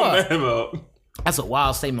 That's what I'm mad about. That's a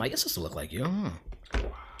wild statement. Like, your sister look like you.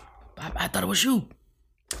 I thought it was you.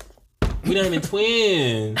 We not even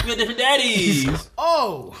twins. We got different daddies.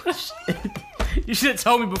 Oh. You should have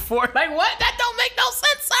told me before. Like, what? That don't make no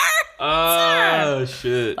sense, sir. Oh,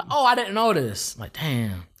 shit. Like, oh, I didn't know this. Like,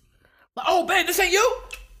 damn. Like, oh, babe, this ain't you?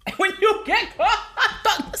 When you get caught, I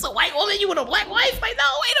thought this a white woman, you with a black wife? Like, no,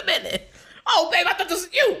 wait a minute. Oh, babe, I thought this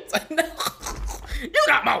was you. It's like, no, you're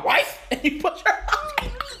not my wife. And you push her off.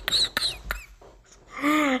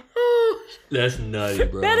 That's nutty,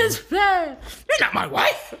 bro. That is bad. You're not my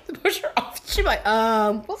wife. Push her off. She like,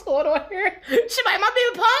 what's going on here? She like, am I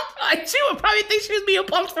being punked? Like, she would probably think she was being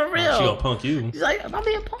punked for real. She gonna punk you. She's like, am I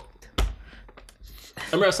being punked? I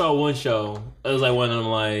remember I saw one show. It was like one of them,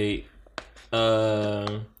 like,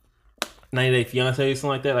 90 Day Fiance or something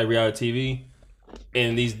like that, like reality TV.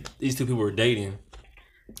 And these two people were dating.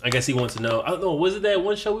 I guess he wants to know. I don't know. Was it that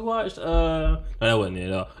one show we watched? No, that wasn't it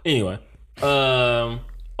at all. Anyway, oh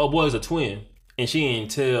boy was a twin, and she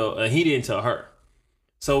didn't tell. He didn't tell her.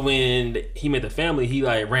 So when he met the family, he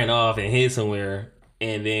like ran off and hid somewhere.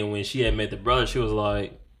 And then when she had met the brother, she was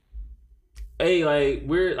like, "Hey, like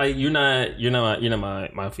we're like you're not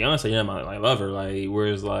my fiance, you're not my lover. Like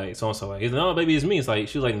where's like so and so? Like he's like, no, baby, it's me. It's like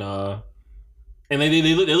she was like, nah. And they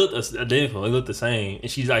looked identical. They looked the same.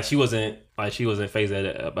 And she's like, she wasn't phased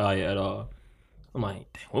about it at all. I'm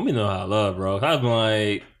like, damn, women know how to love, bro. I've been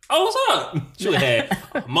like, oh, what's up? She would have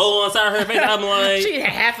had mole on the side of her face. I'm like, she had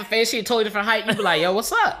half a face. She had totally different height. You'd be like, yo,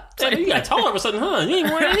 what's up? Damn, you got taller or something, huh? You ain't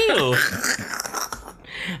wearing heels.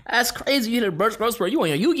 That's crazy. You hit a burst, bro. You on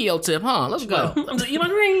your Yu-Gi-Oh tip, huh? Let's go. I'm just eating my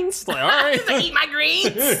greens. Like, all right. He's like, eat my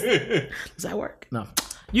greens. Does that work? No.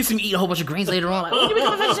 You see me eat a whole bunch of greens later on. Like, oh,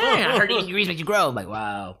 I heard eating greens make you grow. I'm like,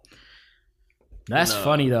 wow. That's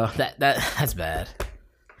funny though. That's bad.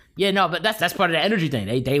 Yeah, no, but that's part of the energy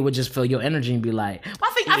thing. They would just feel your energy and be like,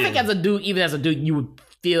 well, I think as a dude, even as a dude, you would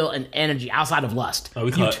feel an energy outside of lust. Oh,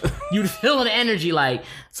 you'd feel an energy like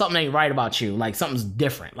something ain't right about you, like something's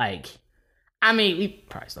different. Like, I mean, we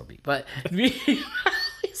probably still be, but we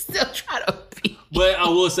still try to be. But I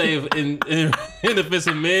will say, if in defense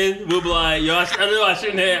of men, we'll be like, yo, I knew I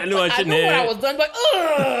shouldn't have. I knew when I was done, like,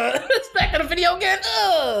 ugh, it's back in the video again.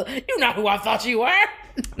 Ugh, you're not who I thought you were.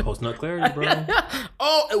 Post nut clarity, bro.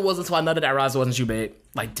 Oh, it wasn't until I nutted that I realized it wasn't you, babe.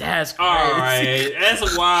 Like, that's crazy. All right,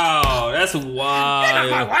 that's wild. That's wild. You're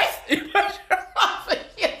not my wife.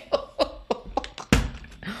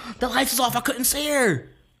 The lights was off. I couldn't see her.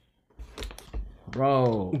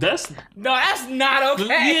 Bro, that's not okay.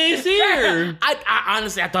 You ain't see her. I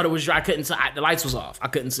honestly, I thought it was you. I couldn't see. The lights was off. I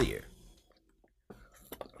couldn't see her.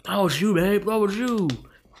 That was you, babe. That was you.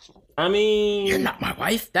 I mean, you're not my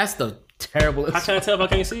wife. That's the terrible. How can I tell if I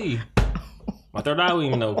can't see? My third eye wasn't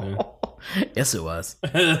even open. Yes, it was.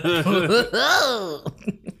 No,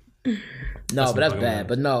 but that's bad.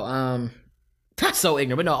 But no, that's so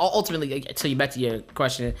ignorant. But no, ultimately, to you back to your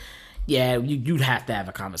question. Yeah, you'd have to have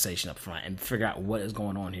a conversation up front and figure out what is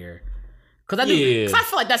going on here. Cause I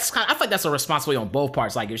feel like that's a responsibility on both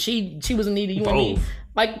parts. Like if she was in need of you and me,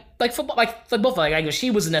 like football, like both. Like if she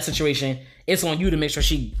was in that situation, it's on you to make sure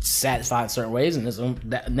she's satisfied in certain ways, and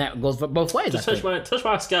that goes both ways. Just touch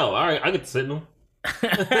my scalp. All right, I get to sit them.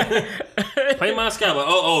 Play my scalp. Like,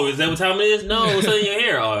 oh, is that what time it is? No, what's in your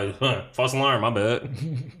hair? Oh, false alarm. My bad.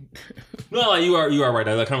 No, like you are right.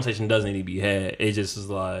 That conversation doesn't need to be had. It just is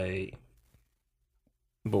like,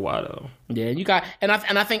 But why though? Yeah, you got, and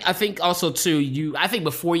I think also too. I think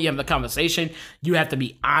before you have the conversation, you have to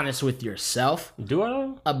be honest with yourself. Do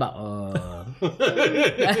I? About you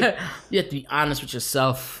have to be honest with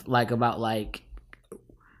yourself, like about like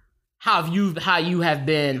how you have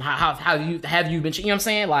been, how you been. You know what I'm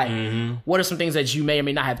saying? Like, what are some things that you may or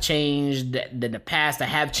may not have changed that in the past that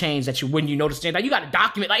have changed that you when you notice change? Like, you got to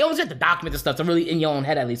document. Like, you always have to document the stuff to really in your own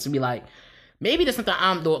head at least to be like, maybe there's something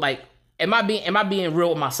I'm doing. Like, am I being real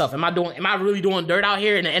with myself? Am I really doing dirt out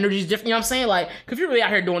here and the energy's different? You know what I'm saying? Like, cause if you're really out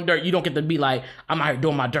here doing dirt, you don't get to be like, I'm out here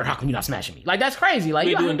doing my dirt. How come you not smashing me? Like, that's crazy. Like,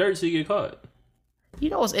 you doing dirt so you get caught. You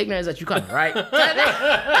know what's ignorant is that you cut it, right?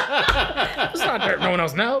 That's not dirt. No one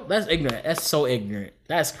else knows. That's ignorant. That's so ignorant.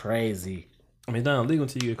 That's crazy. I mean, it's not illegal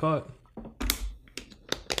until you get caught.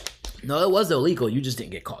 No, it was illegal. You just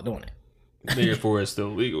didn't get caught doing it. Therefore, it's still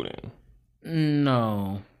illegal then.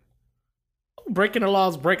 No. Breaking the law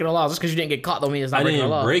is breaking the law. Just because you didn't get caught don't mean it's not breaking the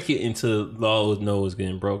law. I didn't break it until law was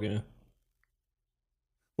getting broken.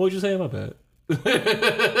 What would you say about that? Go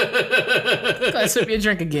ahead, sip your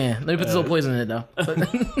drink again. Let me put this little poison in it though. Put a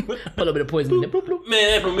little bit of poison in it. Boop, bloop.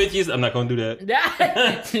 Man, that Prometheus. I'm not gonna do that.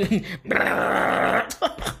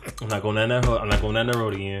 I'm not going down that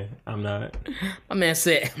road again. I'm not. My man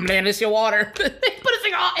said, "Man, this your water." He put his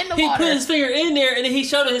finger in the water. He put his finger in there, and then he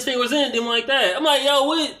showed that his finger was in it. Then like that. I'm like, yo,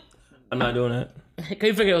 what? I'm not doing that. Cause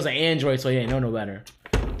he figured it was an Android, so he ain't know no better.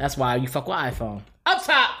 That's why you fuck with iPhone. Up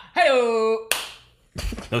top, hey-o.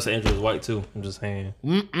 Notice the Android is white too. I'm just saying.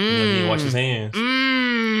 You know, watch his hands.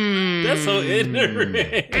 That's so ignorant.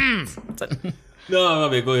 No, I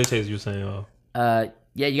mean, go ahead, Chase. You were saying, yeah,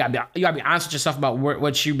 you gotta be honest with yourself about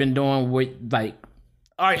what you've been doing. With like,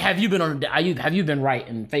 all right, have you been right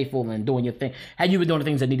and faithful and doing your thing? Have you been doing the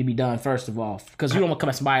things that need to be done first of all? Because you don't want to come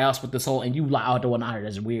at somebody else with this whole and you like out the one out here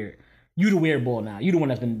that's weird. You the weird bull now. You the one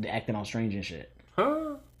that's been acting all strange and shit.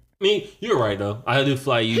 Huh? I mean, you're right though. I do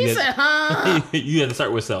feel like you. He said, "Huh?" You have to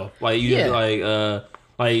start with self. Like you have to,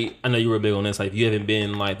 like I know you were big on this. Like if you haven't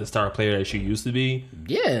been like the star player that you used to be,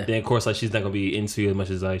 yeah. Then of course like she's not gonna be into you as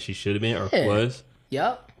much as like she should have been or was.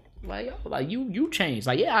 Yep. Like you changed.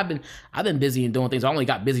 Like yeah, I've been busy and doing things. I only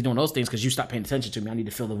got busy doing those things because you stopped paying attention to me. I need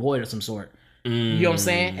to fill the void of some sort. You know what I'm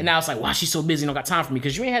saying? And now it's like, wow, she's so busy, don't got time for me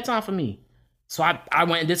because you ain't had time for me. So I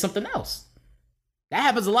went and did something else. That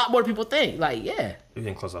happens a lot more than people think. Like, yeah. You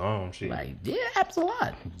getting close to home, shit. Like, yeah, it happens a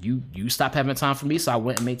lot. You stopped having time for me, so I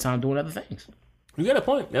went and made time doing other things. You got a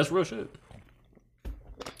point. That's real shit.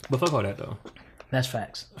 But fuck all that, though. That's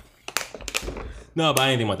facts. No, but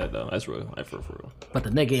I ain't think about that, though. That's real. Like, for real. But the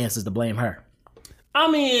nigga answers to blame her. I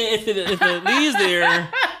mean, if it leaves there,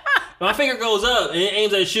 my finger goes up and it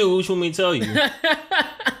aims at you, which want me to tell you?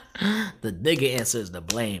 The nigga answers to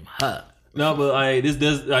blame her. No, but a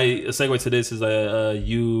segue to this is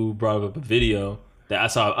you brought up a video that I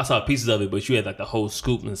saw pieces of it, but you had like the whole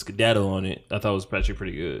scoop and skedaddle on it. I thought it was actually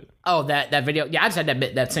pretty good. Oh, that video? Yeah, I just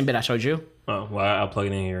had that same bit I showed you. Oh, well, I'll plug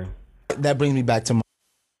it in here. That brings me back to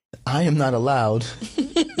I am not allowed,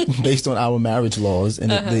 based on our marriage laws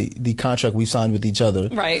and the contract we've signed with each other,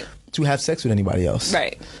 right, to have sex with anybody else.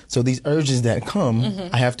 Right. So these urges that come,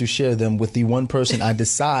 I have to share them with the one person I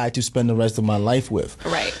decide to spend the rest of my life with.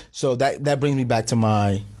 Right. So that brings me back to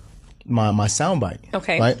my soundbite.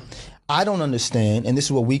 Okay. Right. I don't understand, and this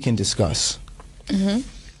is what we can discuss.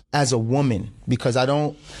 As a woman, because I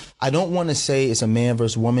don't want to say it's a man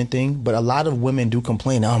versus woman thing, but a lot of women do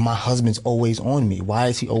complain, oh, my husband's always on me. Why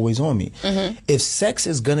is he always on me? If sex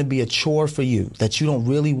is going to be a chore for you that you don't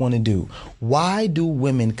really want to do, why do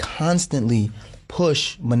women constantly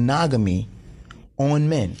push monogamy on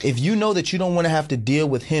men? If you know that you don't want to have to deal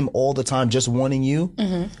with him all the time just wanting you,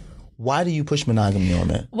 why do you push monogamy on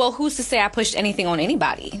men? Well, who's to say I pushed anything on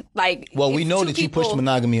anybody? Like, well, we know that you pushed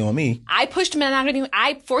monogamy on me. I pushed monogamy.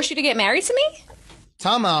 I forced you to get married to me?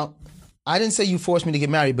 Time out. I didn't say you forced me to get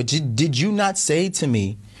married, but did you not say to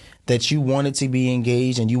me that you wanted to be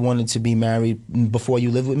engaged and you wanted to be married before you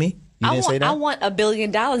lived with me? You didn't say that? I want $1 billion.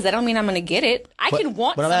 That don't mean I'm going to get it. I can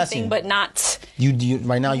want something, but not... You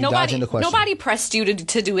right now, you're dodging the question. Nobody pressed you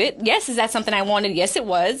to do it. Yes, is that something I wanted? Yes, it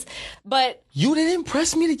was. But... You didn't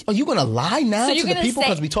press me to... Are you going to lie now to the people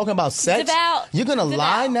because we're talking about sex? DeVal, you're going to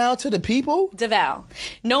lie now to the people? DeVal.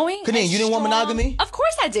 Knowing... Kadeen, you didn't want monogamy? Of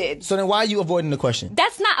course I did. So then why are you avoiding the question?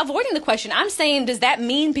 That's not avoiding the question. I'm saying, does that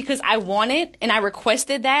mean because I wanted and I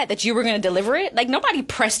requested that you were going to deliver it? Like, nobody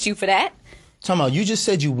pressed you for that. Time out. You just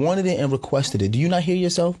said you wanted it and requested it. Do you not hear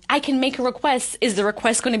yourself? I can make a request. Is the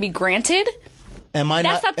request going to be granted?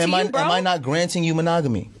 That's up to you, bro. Am I not granting you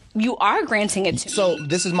monogamy? You are granting it to me. So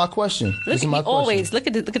this is my question. Look at your boy.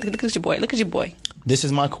 Look at your boy. This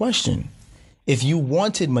is my question. if you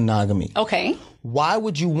wanted monogamy, Okay. why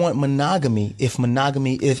would you want monogamy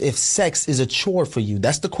if sex is a chore for you?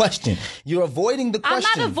 That's the question. You're avoiding the question.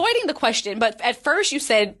 I'm not avoiding the question, but at first you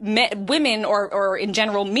said women, or in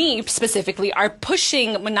general me specifically, are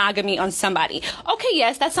pushing monogamy on somebody. Okay,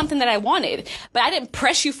 yes, that's something that I wanted, but I didn't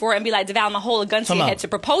press you for it and be like, DeVal, I'm gonna hold a gun to your head to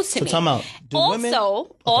propose to me. Time out.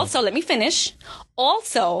 Also, let me finish.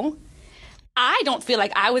 Also, I don't feel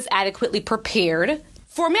like I was adequately prepared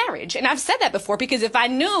for marriage. And I've said that before, because if I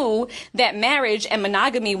knew that marriage and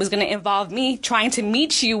monogamy was going to involve me trying to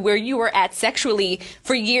meet you where you were at sexually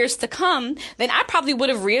for years to come, then I probably would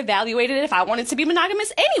have reevaluated it if I wanted to be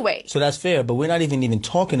monogamous anyway. So that's fair, but we're not even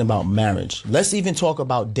talking about marriage. Let's even talk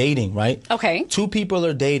about dating, right? Okay. Two people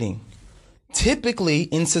are dating. Typically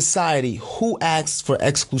in society, who asks for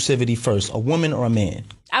exclusivity first, a woman or a man?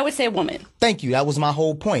 I would say a woman. Thank you. That was my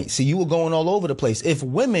whole point. See, you were going all over the place. If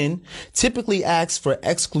women typically ask for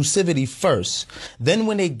exclusivity first, then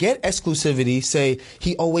when they get exclusivity, say,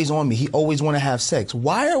 he always on me, he always want to have sex.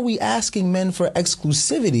 Why are we asking men for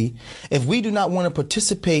exclusivity if we do not want to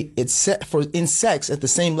participate in sex at the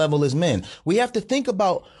same level as men? We have to think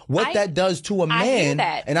about what that does to a man. I hear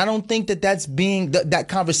that. And I don't think that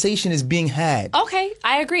conversation is being had. Okay,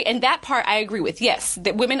 I agree. And that part I agree with. Yes,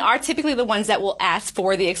 that women are typically the ones that will ask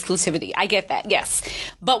for the exclusivity. I get that. Yes.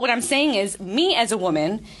 But what I'm saying is, me as a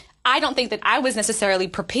woman, I don't think that I was necessarily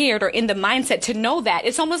prepared or in the mindset to know that.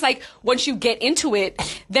 It's almost like once you get into it,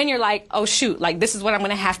 then you're like, oh shoot, like this is what I'm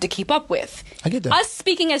going to have to keep up with. I get that. Us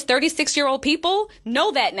speaking as 36-year-old people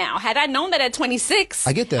know that now. Had I known that at 26,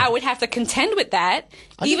 I get that. I would have to contend with that.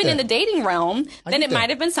 Even in the dating realm, then it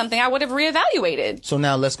might have been something I would have reevaluated. So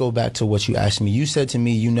now let's go back to what you asked me. You said to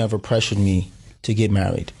me, you never pressured me to get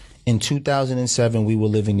married. In 2007, we were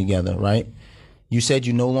living together, right? You said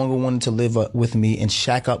you no longer wanted to live with me and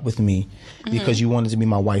shack up with me because you wanted to be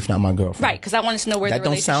my wife, not my girlfriend. Right, because I wanted to know where the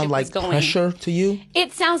relationship was going. That don't sound like pressure to you?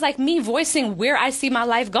 It sounds like me voicing where I see my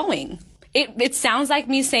life going. It sounds like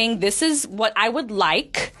me saying, this is what I would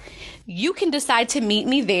like. You can decide to meet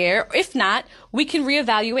me there. If not, we can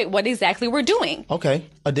reevaluate what exactly we're doing. Okay.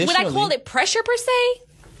 Additionally, would I call it pressure per se?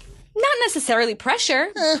 Not necessarily pressure.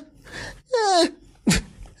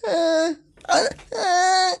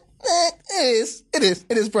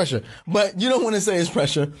 It is pressure. But you don't want to say it's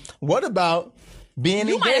pressure. What about being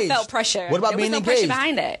engaged? You might have felt pressure. What about being engaged? There was no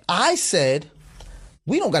pressure behind it. I said,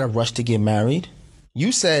 we don't got to rush to get married.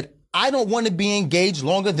 You said, I don't want to be engaged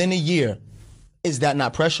longer than a year. Is that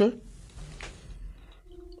not pressure?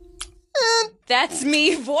 That's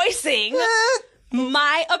me voicing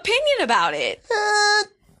my opinion about it.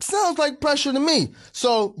 Sounds like pressure to me.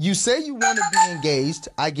 So you say you want to be engaged,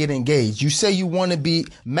 I get engaged. You say you want to be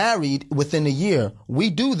married within a year. We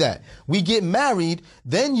do that. We get married,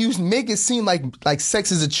 then you make it seem like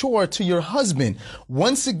sex is a chore to your husband.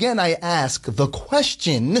 Once again, I ask the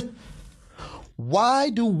question, why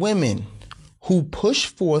do women who push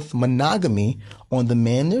forth monogamy on the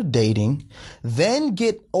man they're dating then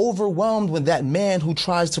get overwhelmed with that man who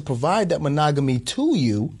tries to provide that monogamy to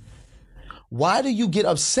you? Why do you get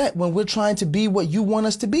upset when we're trying to be what you want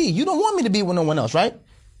us to be? You don't want me to be with no one else, right?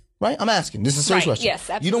 Right? I'm asking. This is a serious question. Yes,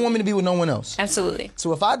 absolutely. You don't want me to be with no one else. Absolutely.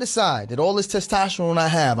 So if I decide that all this testosterone I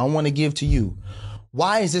have, I want to give to you,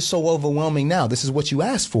 why is this so overwhelming now? This is what you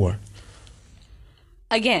asked for.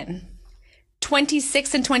 Again,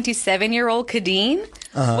 26 and 27-year-old Kadeen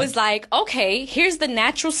was like, okay, here's the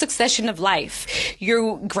natural succession of life.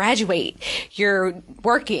 You graduate, you're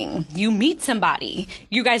working, you meet somebody,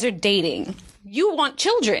 you guys are dating. You want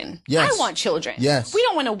children. Yes. I want children. Yes. We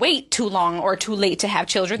don't want to wait too long or too late to have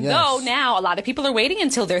children. Yes. Though now a lot of people are waiting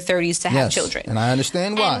until their 30s to have children. And I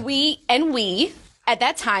understand why. And we at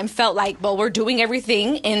that time felt like, well, we're doing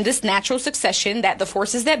everything in this natural succession that the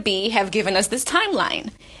forces that be have given us this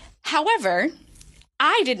timeline. However,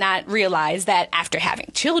 I did not realize that after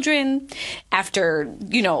having children, after,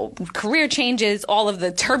 career changes, all of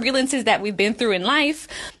the turbulences that we've been through in life,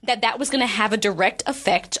 that was going to have a direct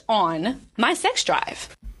effect on my sex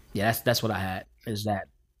drive. Yeah, that's what I had. Is that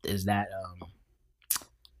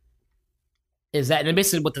and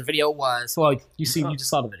basically what the video was. Well, you just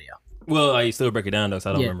saw the video. Well, I still break it down though,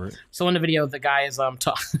 so I don't remember it. So in the video, the guy is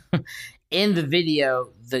talking. In the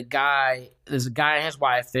video, there's a guy and his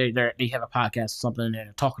wife. They have a podcast or something, and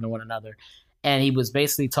they're talking to one another. And he was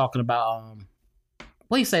basically talking about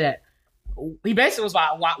what do you say that? He basically was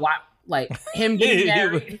about why like him getting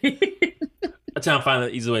married. I'm trying to find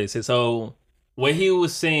an easy way to say. So what he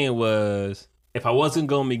was saying was, if I wasn't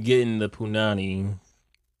gonna be getting the punani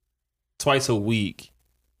twice a week,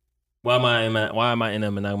 why am I in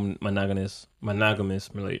a monogamous monogamous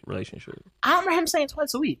relationship. I don't remember him saying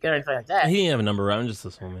twice a week or anything like that. He didn't have a number, right? I'm just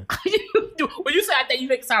assuming. When you say that, you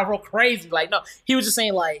make it sound real crazy. Like, no, he was just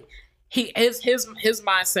saying like his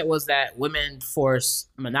mindset was that women force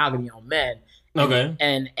monogamy on men. Okay.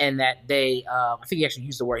 And that they, I think he actually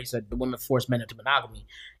used the word. He said the women force men into monogamy,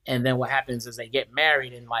 and then what happens is they get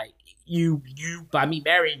married, and like you by me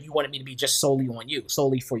marrying, you wanted me to be just solely on you,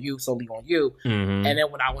 solely for you, solely on you, and then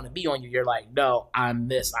when I want to be on you, you're like, no, I'm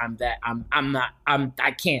this, I'm that,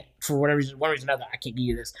 I can't for whatever reason, one reason or another, I can't give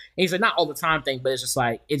you this. And he said not all the time thing, but it's just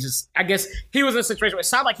like I guess he was in a situation. It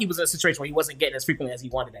sounded like he was in a situation where he wasn't getting as frequently as he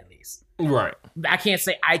wanted, at least. Right. I can't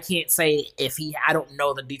say if I don't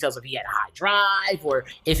know the details if he had a high drive or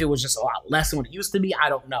if it was just a lot less than what it used to be. I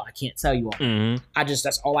don't know. I can't tell you all.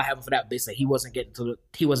 That's all I have for that. They say he wasn't getting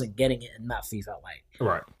it enough. He felt like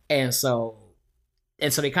right. And so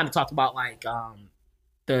they kind of talked about like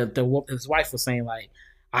his wife was saying like,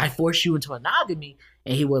 I forced you into monogamy,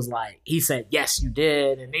 and he said yes you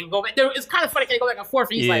did, and they go back. It's kind of funny because they go back and forth.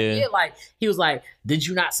 And he's like, yeah, like he was like, did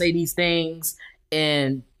you not say these things?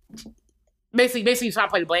 And basically he's trying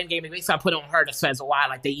to play the blame game, and basically I put it on her as to why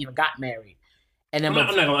like they even got married. And then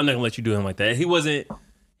I'm not gonna let you do him like that. He was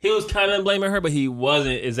kind of blaming her, but he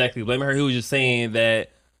wasn't exactly blaming her. He was just saying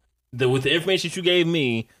that with the information that you gave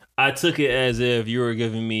me, I took it as if you were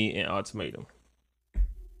giving me an ultimatum.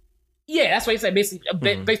 Yeah, that's what he said. Basically,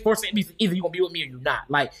 either you're gonna be with me or you're not.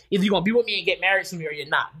 Like, either you're gonna be with me and get married to me or you're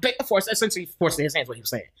not. Essentially forcing his hand. What he was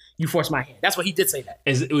saying. You forced my hand. That's what he did say. That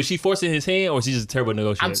was she forcing his hand, or was she just a terrible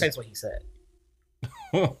negotiator? I'm saying that's what he said.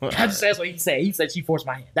 That's what he said. He said she forced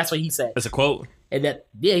my hand. That's what he said. That's a quote. And that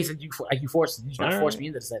he said you forced me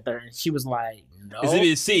into this. And she was like, no.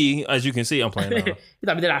 Exhibit C, as you can see, I'm playing. Did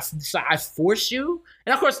I force you?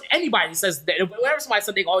 And of course, anybody says that. Whenever somebody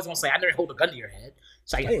said, they always want to say, I never hold a gun to your head.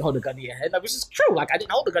 It's like, I didn't hold a gun to your head, like, which is true. Like, I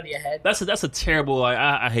didn't hold a gun to your head. That's a terrible. Like,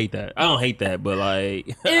 I hate that. I don't hate that, but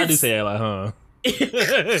like, I do say it like, huh?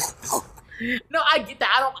 No, I get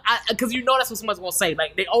that. Because that's what someone's gonna say.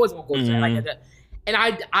 Like, they always gonna go to that. Like, and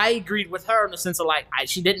I agreed with her in the sense of like,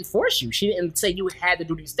 she didn't force you. She didn't say you had to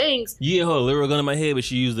do these things. You gave her a literal gun in my head, but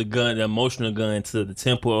she used the emotional gun to the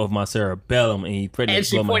temple of my cerebellum, and he threatened. And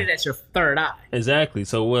she pointed at your third eye. Exactly.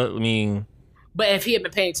 So what? I mean, but if he had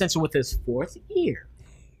been paying attention with his fourth ear.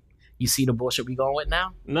 You see the bullshit we going with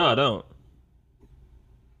now? No, I don't.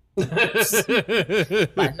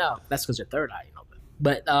 Like, no, that's because your third eye, you know.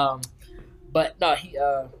 But no,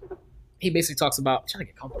 he basically talks about trying to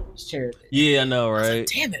get comfortable in his chair. Yeah, I know, right? Like,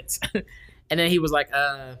 damn it! And then he was like,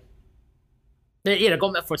 they're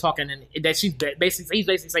going back for talking, and that he's basically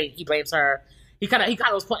saying he blames her. He kind of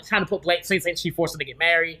was trying to put blame, saying she forced him to get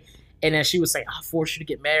married, and then she was saying, I forced you to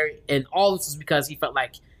get married, and all this is because he felt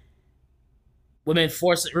like. Women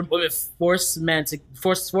force men to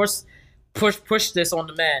push this on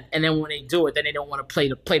the men, and then when they do it, then they don't want to play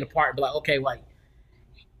the part and be like, okay, like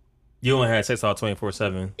you don't have sex all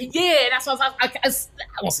 24/7. Yeah, that's what I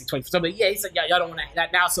won't say 24/7, but yeah, he said y'all don't want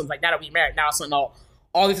that now. So like now that we married, now something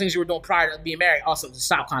all these things you were doing prior to being married also just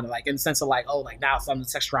stop, kind of like in the sense of like, oh, like now some of the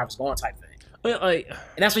sex drive is going type thing. But like, and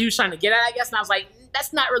that's what he was trying to get at, I guess. And I was like,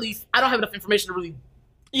 that's not really. I don't have enough information to really.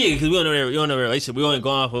 Yeah, because we don't know their relationship. We only go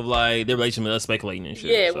off of like their relationship with us speculating and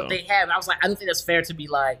shit. Yeah, what they have. I was like, I don't think that's fair to be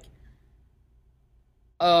like,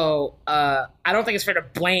 I don't think it's fair to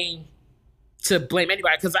blame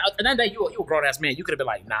anybody, because at the end of the day, you a grown ass man. You could have been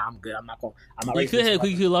like, nah, I'm good. I'm not. You could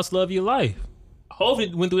have lost love of your life. Hopefully,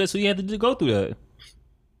 you went through that, so you had to go through that.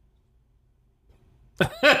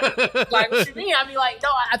 Like, what you mean? I mean, like, no,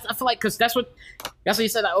 I feel like because that's what he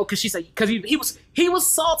said. Like, because she said because he was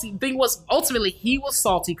salty. The thing was, ultimately he was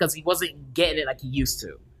salty because he wasn't getting it like he used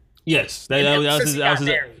to. Yes, that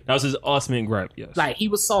was his ultimate gripe. Yes, like he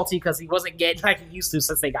was salty because he wasn't getting like he used to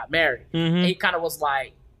since they got married. And he kind of was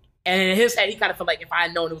like, and in his head he kind of felt like if I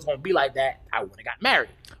had known it was going to be like that, I wouldn't have got married.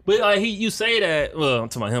 But like you say that, well, I'm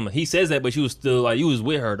talking about him. He says that, but you was still like you was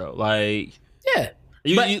with her though, like yeah.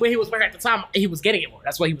 But when he was with her at the time, he was getting it more.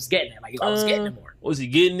 That's what he was getting at. Like, I was getting it more. Was he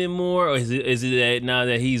getting it more, or is it that now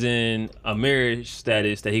that he's in a marriage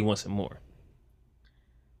status that he wants it more?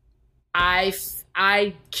 I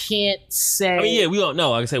can't say. I mean, yeah, we don't know.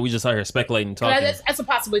 Like I said, we just out here speculating, talking. That's a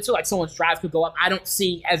possibility too. Like someone's drive could go up. I don't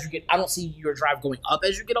see your drive going up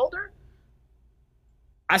as you get older.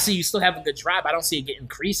 I see you still having a good drive. I don't see it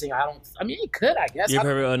increasing. I mean, it could. I guess. You ever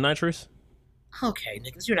heard of nitrous? Okay,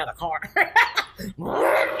 niggas, you're not a car.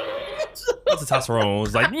 What's the testosterone?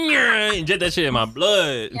 It's like, inject that shit in my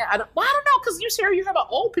blood. Yeah, I don't know, because you hear about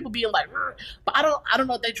old people being like, but I don't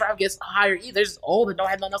know if their drive gets higher either. They're just old and don't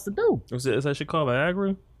have nothing else to do. Is that shit called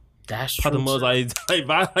Viagra? That's Pop true. them mugs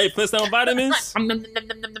like Flintstone vitamins. Let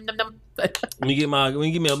me give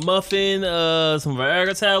me a muffin, some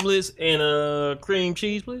Viagra tablets, and cream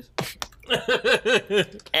cheese, please.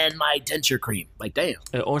 And my denture cream. Like, damn.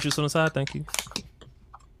 And orange juice on the side, thank you.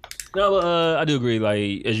 No, but I do agree.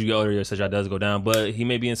 Like, as you get older, your sexual does go down. But he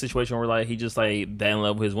may be in a situation where like he just like that in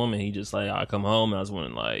love with his woman. He just like I come home and I just want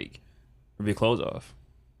to like rip your clothes off.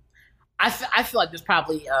 I feel like there's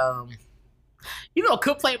probably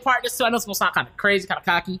could play a part in this too. I know it's gonna sound kind of crazy, kind of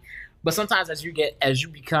cocky, but sometimes as you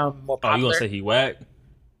become more popular, you gonna say he whack?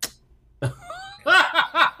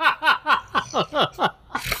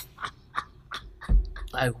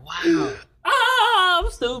 Like, wow.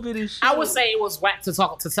 I'm stupid as shit. I would say it was whack to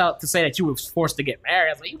say that you were forced to get married.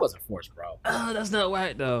 I was like, you wasn't forced, bro. That's not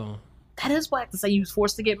whack though. That is whack to say you was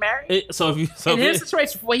forced to get married. In his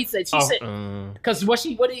situation, what he said, she said, because what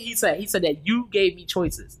did he say? He said that you gave me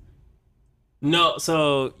choices. No,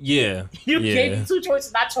 so yeah, you gave me 2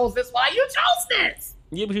 choices. And I chose this one. You chose this.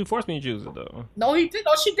 Yeah, but you forced me to choose it though. No, he did.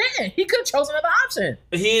 No, she didn't. He could have chosen another option.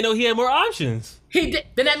 He didn't know he had more options. He did.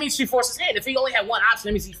 Then that means she forced his hand. If he only had one option,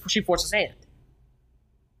 that means she forced his hand.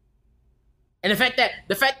 And the fact that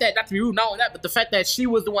not to be rude, not only that, but the fact that she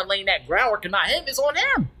was the one laying that groundwork and not him is on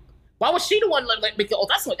him. Why was she the one like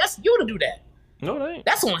that's you to do that? No, it ain't.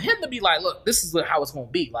 That's on him to be like, look, this is how it's gonna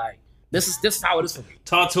be. Like, this is how it is for me.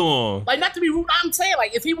 Talk to him. Like, not to be rude, I'm saying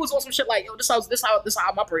like if he was on some shit like, yo, this is how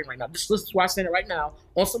I'm operating right now. This is why I'm saying it right now.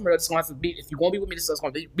 On some real, this is gonna have to be. If you gonna be with me, this is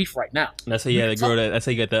gonna be beef right now. That's how you had the girl that. That's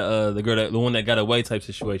how you got the one that got away type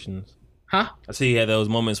situations. Huh? I see you had those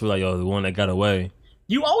moments where like, yo, the one that got away.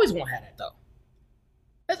 You always want to have that though.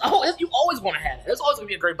 You always want to have it. There's always going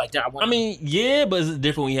to be a great bite down. I mean, yeah, but it's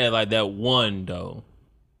different when you had like that one, though.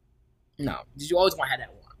 No, you always want to have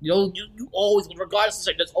that one. You always, regardless of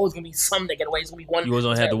sex, there's always going to be some that get away. It's going to be one. You always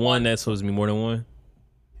going to have the one that's supposed to be more than one?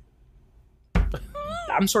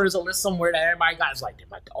 I'm sure there's a list somewhere that everybody got. It's like,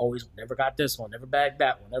 damn, I always never got this one, never bagged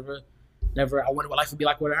that one, never, I wonder what life would be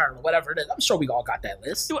like with her, or whatever it is. I'm sure we all got that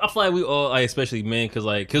list. I feel like we all, like, especially men, because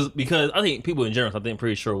I think people in general, I think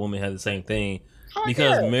pretty sure women have the same thing.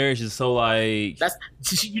 Because marriage is so like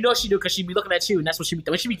she do because she be looking at you, and that's what she be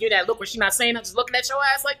when she be giving that look where she not saying nothing, just looking at your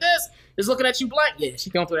ass like this, just looking at you blank. Yeah, she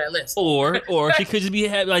going through that list. Or she could just be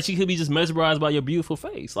she could be just mesmerized by your beautiful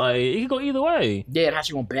face. Like it could go either way. Yeah, and how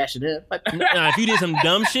she gonna bash it in? Like, now, if you did some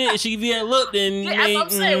dumb shit, she could be that look. Then yeah, that's what I'm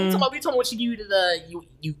saying. We talking about what she give you to the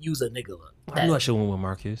you use a nigga look. I knew I should have went with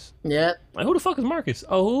Marcus. Yeah. Like who the fuck is Marcus?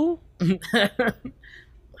 Oh, who? His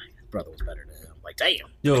brother was better than him. Like damn.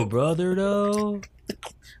 Yo, brother though.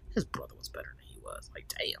 His brother was better than he was. Like,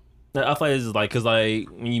 damn. I feel like this is like, cause like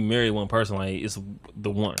when you marry one person, like it's the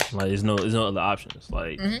one. Like there's no other options.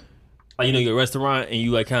 Like, like you know, you're at a restaurant and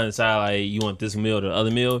you like kind of decide like you want this meal or the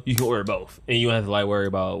other meal. You can order both, and you don't have to like worry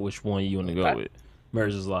about which one you want to go with.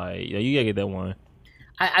 Marriage is like, yeah, you gotta get that one.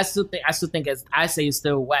 I still think as I say, it's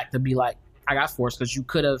still whack to be like, I got forced because you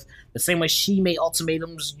could have the same way she made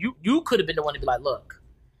ultimatums. You could have been the one to be like, look,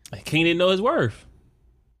 King didn't know his worth.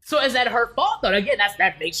 So is that her fault though? Again,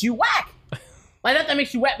 that makes you whack. Like that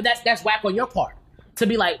makes you whack, but that's whack on your part. To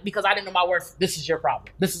be like, because I didn't know my worth, this is your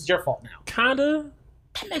problem. This is your fault now. Kinda.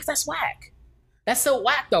 That's whack. That's so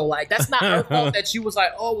whack though. Like that's not her fault that she was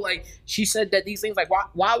like, oh, like she said that these things. Like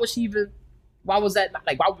why was she even? Why was that?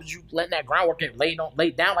 Like why would you letting that groundwork get laid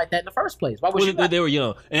down like that in the first place? Why was they were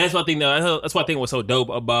young, and that's what I think. That's what I think was so dope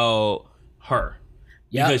about her.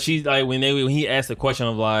 Yeah, because she's like when he asked the question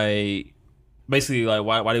of like. Basically, like,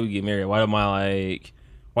 why did we get married? Why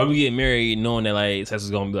do we get married knowing that, like, sex is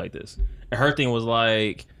going to be like this? And her thing was,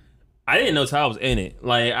 like, I didn't know Ty was in it.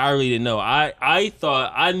 Like, I really didn't know. I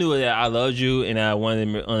thought, I knew that I loved you and I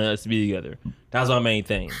wanted us to be together. That was my main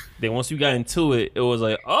thing. Then once we got into it, it was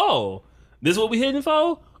like, oh, this is what we hitting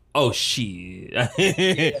for? Oh, shit. I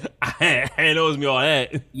didn't know it was me all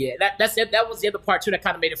that. Yeah, that was the other part, too, that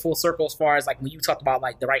kind of made it full circle as far as, like, when you talked about,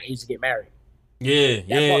 like, the right age to get married. Yeah.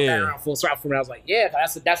 That around full circle for me. I was like, yeah,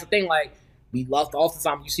 that's the thing. Like, we love all the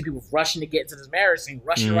time. You see people rushing to get into this marriage thing,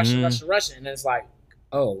 rushing, and it's like,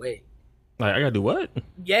 oh wait, like I gotta do what?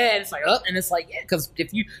 Yeah, and it's like and it's like, yeah,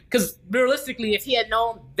 because realistically, if he had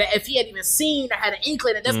known that, if he had even seen or had an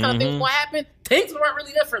inkling that this kind of thing was going to happen, things went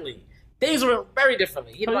really differently. Things were very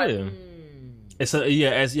differently. You know, It's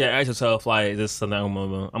ask yourself like, is this something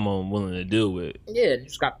I'm willing to deal with? Yeah, you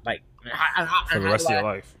just got like for the rest of your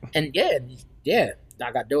life. And yeah,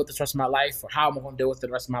 I got to deal with this rest of my life, or how am I going to deal with it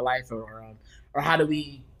the rest of my life, or how do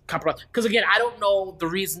we compromise? Because again, I don't know the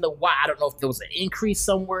reason why. I don't know if there was an increase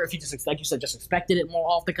somewhere, if you just, like you said, just expected it more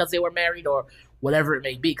often because they were married, or whatever it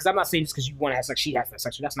may be. Because I'm not saying just because you want to have sex, she has to have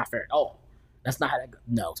sex. That's not fair at all. That's not how that goes.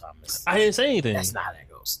 No, Thomas. I didn't say anything. That's not how that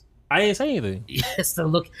goes. I ain't say anything. Yes, the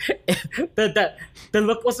look. The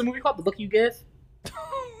look. What's the movie called? The Look You Give.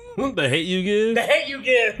 The hate you give. The hate you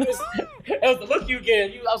give. It was the look you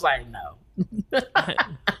give. I was like, no.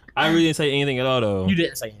 I really didn't say anything at all, though. You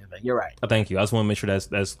didn't say anything. You're right. Thank you. I just want to make sure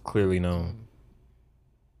that's clearly known.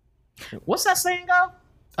 What's that saying go?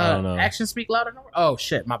 I don't know. Actions speak louder. Oh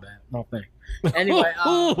shit, my bad. No thing. Anyway,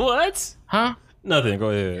 what? Huh? Nothing. Go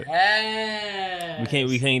ahead. Yes.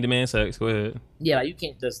 We can't demand sex. Go ahead. Yeah, like, you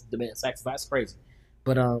can't just demand sex. That's crazy.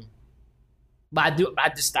 But I thought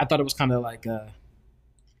it was kind of like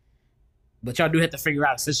but y'all do have to figure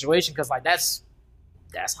out a situation because like that's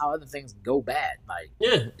how other things go bad. Like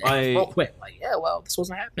real quick. Like this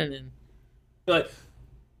wasn't happening. And like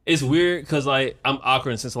it's weird because like I'm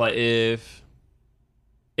awkward since like if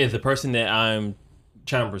the person that I'm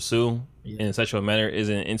trying to pursue in a sexual manner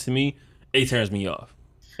isn't into me, it turns me off.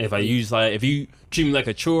 If if you treat me like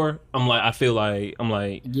a chore, I'm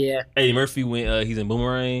like, yeah. Eddie Murphy when he's in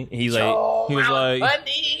Boomerang, he was like,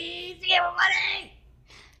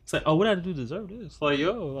 it's like, oh, what did I do to deserve this? Like,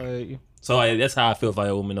 so like that's how I feel if like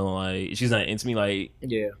a woman don't like she's not into me. Like,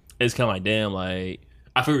 yeah, it's kind of like damn, like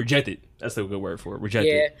I feel rejected. That's a good word for it, rejected.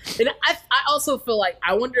 Yeah, and I also feel like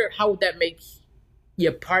I wonder how would that make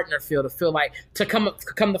your partner feel to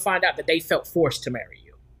come to find out that they felt forced to marry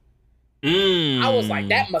you. I was like,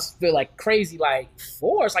 that must feel like crazy, like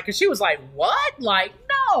forced. Like, cause she was like, what? Like,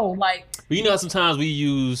 no, like. But you know, sometimes we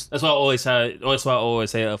use. That's why I always say,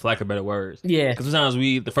 for lack of better words. Yeah. Because sometimes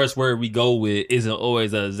the first word we go with isn't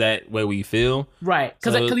always the exact way we feel. Right.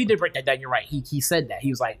 Because he did break that down. You're right. He said that.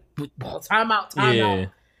 He was like, time out. But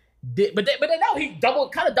then no, he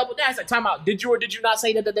kind of doubled down. He's like, time out. Did you or did you not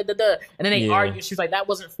say da da da da da? And then they argue. She's like, that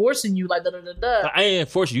wasn't forcing you. Like da da da da. I ain't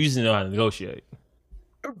force you. You just didn't know how to negotiate.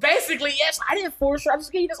 Basically, yes, I didn't force her. I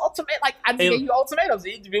just gave you this ultimatum. Like, I just gave you ultimatums.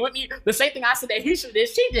 You be with me. The same thing I said that he should did,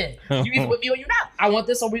 she did. You either with me or you not. I want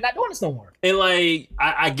this or we're not doing this no more. And like,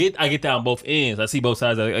 I get that on both ends. I see both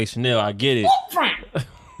sides of like Chanel. I get it.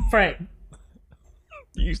 Frank.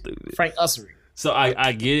 You stupid. Frank Ussery. So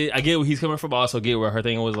I get it. I get where he's coming from. But I also get where her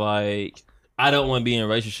thing was like, I don't want to be in a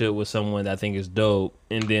relationship with someone that I think is dope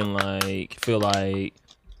and then like feel like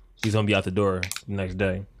he's gonna be out the door the next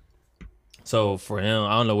day. So for him,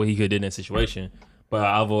 I don't know what he could have did in that situation, but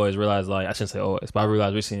I've always realized, like, I shouldn't say always, but I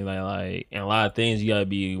realized recently, like, in a lot of things, you gotta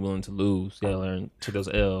be willing to lose. You gotta learn to those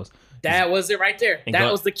L's. That was it right there.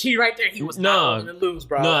 That was the key right there. He was not willing to lose,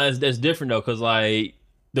 bro. No, that's different though, cause like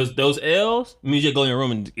those L's means you go in your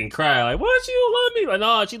room and cry like, "Why don't you love me?" Like,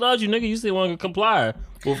 no, she loves you, nigga. You still want to comply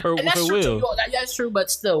with her will. True. That's true, but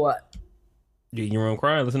still, what? You in your room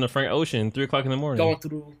crying, listen to Frank Ocean, 3:00 in the morning, going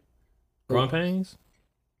through growing pains.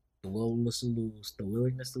 The willingness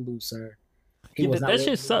to lose, sir. That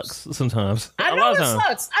shit sucks sometimes. I know it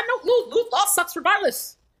sucks. I know loss sucks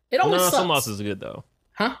regardless. It always sucks. Some losses are good though.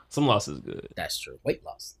 Huh? Some losses are good. That's true. Weight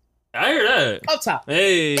loss. I hear that. Up top.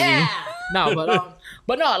 Hey. Yeah. No,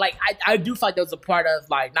 but no, like I do feel like there was a part of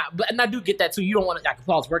like and I do get that too. You don't want to like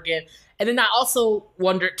applause working. And then I also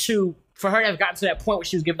wonder too, for her to have gotten to that point where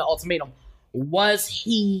she was given the ultimatum, was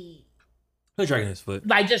he dragging his foot,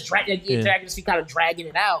 like just dragging his feet, kind of dragging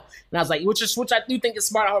it out. And I was like, which I do think is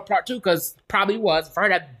smart on her part too, because probably was for her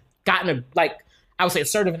to have gotten I would say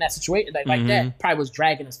assertive in that situation, like that, probably was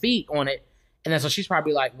dragging his feet on it. And then so she's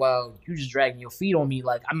probably like, well, you just dragging your feet on me.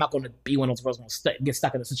 Like, I'm not going to be one of those girls going to get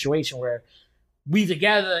stuck in a situation where we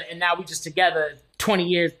together and now we just together 20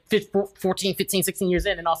 years, 14, 15, 16 years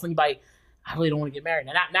in, and all of a sudden you're like, I really don't want to get married.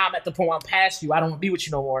 And now I'm at the point where I'm past you. I don't want to be with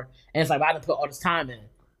you no more. And it's like, I didn't put all this time in.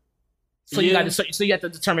 So you got to, so you have to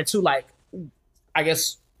determine too, like, I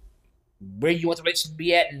guess, where you want the relationship to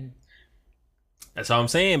be at. And that's all I'm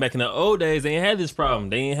saying. Back in the old days, they ain't had this problem.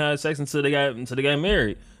 They ain't had sex until they got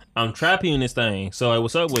married. I'm trapping in this thing. So like,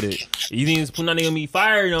 what's up with it? You think it's not gonna be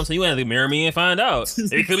fire? You know what I'm saying? You have to marry me and find out.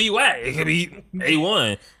 It could be whack. It could be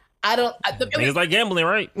A1. It's like gambling,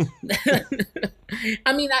 right?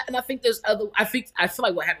 I mean, I think there's other. I feel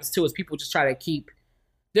like what happens too is people just try to keep.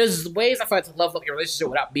 There's ways I feel like to love up your relationship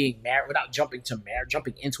without being married, without jumping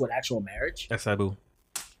into an actual marriage. That's taboo.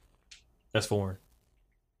 That's foreign.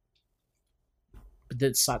 But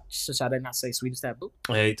did I not say sweetest taboo?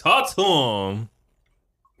 Hey, talk to him.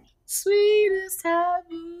 Sweetest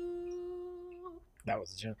taboo. That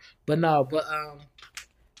was a joke. But no,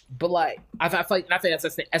 but like I think that's the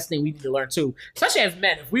thing we need to learn too, especially as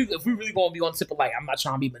men. If we really gonna be on the tip of like, I'm not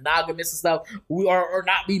trying to be monogamous and stuff, or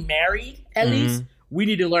not be married at least. We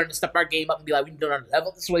need to learn to step our game up and be like, we need to learn to level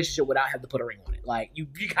up this relationship without having to put a ring on it. Like you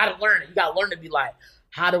gotta learn it. You gotta learn to be like,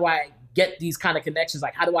 how do I get these kind of connections?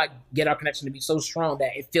 Like, how do I get our connection to be so strong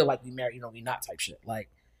that it feel like we married, we not type shit. Like,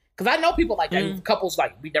 Because I know people like that, couples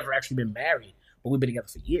like we never actually been married, but we've been together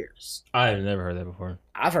for years. I have never heard that before.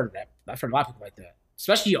 I've heard that. I've heard a lot of people like that,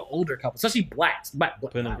 especially your older couples, especially blacks. Black,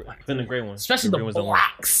 Putting the great one, especially the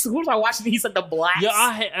blacks. Who was I watching? He said the blacks.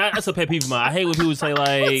 Yeah, that's a pet peeve of mine. I hate when people say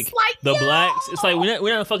like the blacks. It's like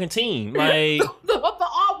we're not a fucking team. Like the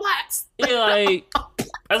all blacks. Yeah, like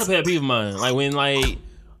that's a pet peeve of mine. Like when like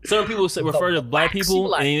certain people refer to black people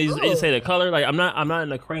like, and they just say the color. Like I'm not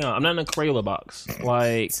in a crayon. I'm not in a Crayola box.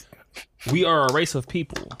 Like we are a race of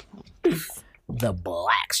people. The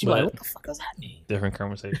blacks. You're like, what the fuck does that mean? Different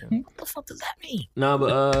conversation. What the fuck does that mean? No,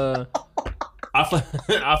 but I feel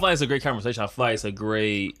like it's a great conversation. I feel like it's a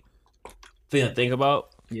great thing to think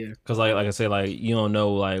about. Yeah. Because like I said, like you don't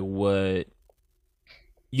know what's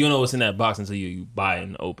in that box until you buy it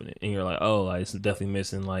and open it, and you're like, oh, like it's definitely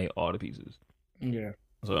missing like all the pieces. Yeah.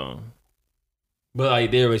 So, but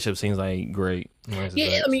like their relationship seems like great.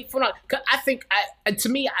 Yeah, I mean, I think to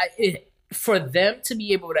me, for them to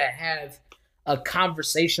be able to have a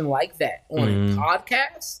conversation like that on a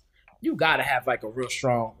podcast, you gotta have like a real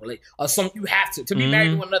strong relationship. You have to be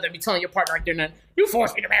married to one another and be telling your partner right there and then, you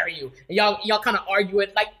forced me to marry you, and y'all kind of arguing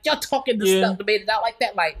like y'all talking this stuff, debated out like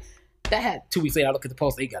that. Like that had 2 weeks later, I look at the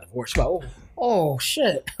post, they got divorced. Like, oh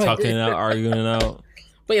shit, talking it out, arguing it out.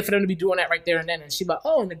 But yeah, for them to be doing that right there and then, and she like,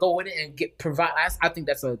 and to go with it and provide. I think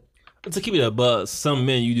that's to keep it a buck. Some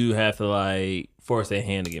men you do have to like force their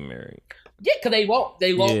hand to get married. Yeah, because they won't.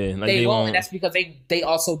 They won't. Yeah, like they won't. And that's because they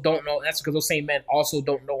also don't know. That's because those same men also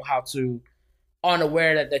don't know how to,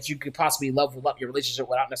 unaware that you could possibly level up your relationship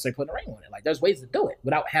without necessarily putting a ring on it. Like there's ways to do it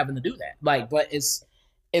without having to do that. Like, but it's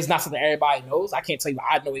not something everybody knows. I can't tell you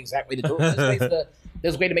I know the exact way to do it.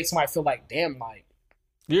 There's a way to make somebody feel like, damn, like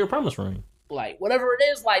you're a promise ring. Like whatever it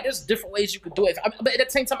is, like there's different ways you could do it. But at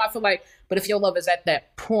the same time, I feel like, but if your love is at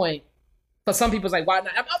that point, but some people's like, why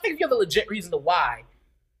not? I think if you have a legit reason to why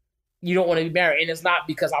you don't want to be married, and it's not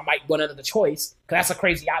because I might want another choice, because that's a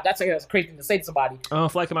crazy thing to say to somebody. I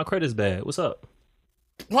feel like my credit's bad. What's up?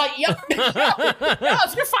 Like, yo,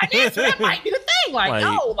 if you're financial, that might be the thing.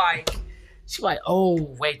 She's like,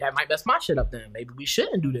 oh, wait, that might mess my shit up then. Maybe we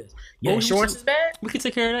shouldn't do this. Your insurance is bad? We can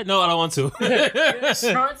take care of that? No, I don't want to. Your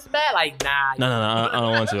insurance is bad? Like, nah. No, I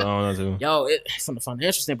don't want to. Yo, it's something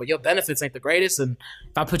interesting, but your benefits ain't the greatest, and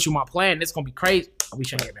if I put you on my plan, it's going to be crazy. We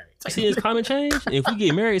shouldn't get married. See, it's climate change? If we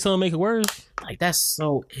get married, it's going to make it worse. Like, that's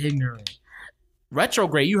so ignorant.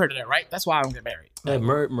 Retrograde, you heard of that, right? That's why I don't get married.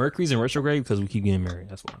 Mercury's in retrograde because we keep getting married.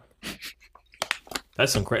 That's why.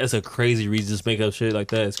 That's a crazy reason to just make up shit like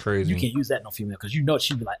that. It's crazy. You can't use that in no female because you know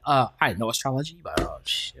she'd be like, I know astrology, but oh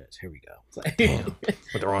shit, here we go. Damn,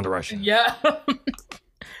 with the wrong direction. Yeah.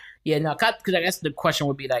 Yeah, no, because I guess the question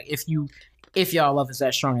would be like, if y'all love is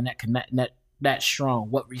that strong and that strong,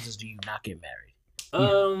 what reasons do you not get married?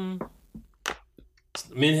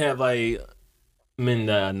 Men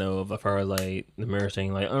that I know of, I've heard like the marriage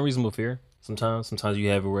thing, like unreasonable fear. Sometimes you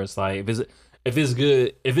have it where it's like if it's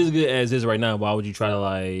good as is right now, why would you try to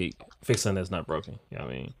like fix something that's not broken? You know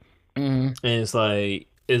what I mean? Mm-hmm. And it's like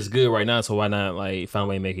it's good right now, so why not like find a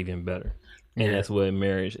way to make it even better? And that's what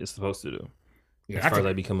marriage is supposed to do. Yeah, as far as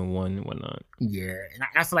like becoming one and whatnot. Yeah, and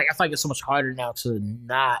I feel like it's so much harder now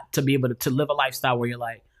to be able to live a lifestyle where you're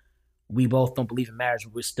like, we both don't believe in marriage,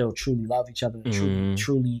 but we still truly love each other,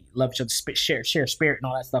 truly love each other, share spirit and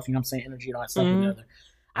all that stuff. You know what I'm saying? Energy and all that stuff together.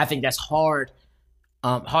 I think that's harder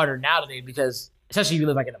nowadays because especially if you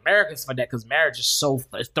live like in America and stuff like that, because marriage is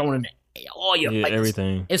it's thrown in all your like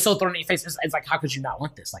everything. It's so thrown in your face. It's like, how could you not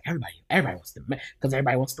want this? Like everybody wants because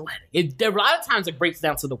everybody wants the wedding. A lot of times it breaks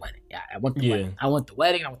down to the wedding. Yeah, I want the wedding. I want the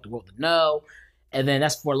wedding. I want the world to know. And then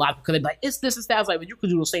that's for a lot of people because they're like, it's this, it's that. I was like, but you could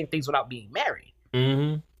do those same things without being married.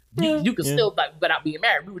 Mm-hmm. You could still like without being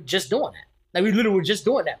married. We were just doing that. Like we literally were just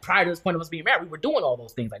doing that prior to this point of us being married. We were doing all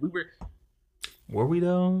those things. Like we were. Were we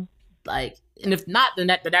though? Like, and if not, then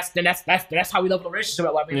that's how we level the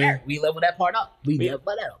relationship while being married. We level that part up. Level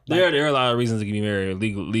that up. Like, there are a lot of reasons to get married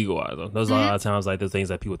legal wise though. There's a lot of times like the things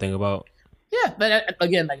that people think about. Yeah, but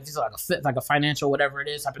again, like if it's like a financial whatever it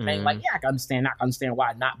is type of thing, like I can understand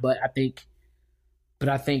why not. But I think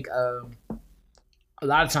a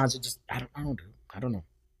lot of times it just I don't know.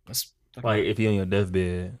 That's like if you're on your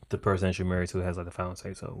deathbed, the person that you're married to has like the final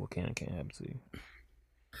say so what can and can't happen to you.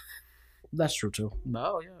 That's true too.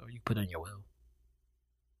 Oh yeah, you put in your will.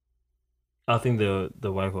 I think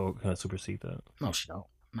the wife will kind of supersede that. No, she don't.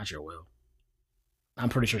 Not your will. I'm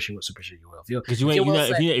pretty sure she would supersede your will. Because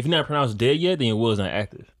if you're not pronounced dead yet, then your will is not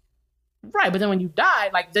active. Right, but then when you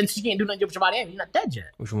die, like then she can't do nothing with your body. You're not dead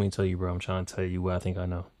yet. Which one me tell you, bro? I'm trying to tell you what I think I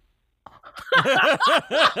know.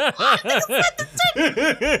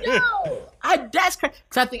 That's crazy.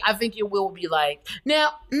 Cause I think it will be like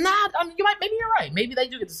now. You might. Maybe you're right. Maybe they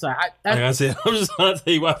do get to decide. Like I said, I'm just trying to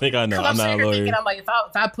tell you what I think I know. I'm not a lawyer. Thinking, I'm like, if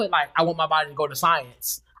I put like, I want my body to go to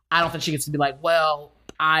science, I don't think she gets to be like, well,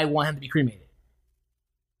 I want him to be cremated.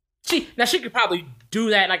 She could probably do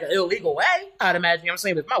that in like an illegal way, I'd imagine. You know what I'm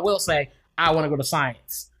saying? But if my will say, I want to go to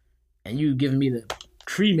science, and you giving me the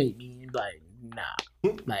cremate me, you're like, nah.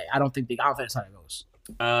 Like, I don't think that's how it goes.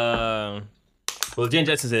 Well, Jen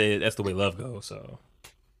Jackson said that's the way love goes, so.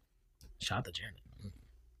 Shout out to Janet.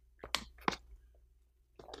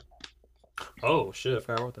 Oh, shit, I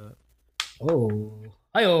forgot about that. Oh.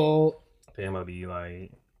 Hi-oh. Damn, I'll be,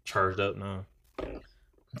 like, charged up now.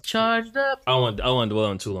 Charged up. I don't want to dwell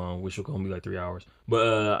on too long, which will going to be like 3 hours.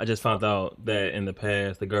 But I just found out that in the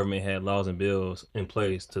past, the government had laws and bills in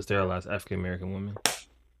place to sterilize African American women,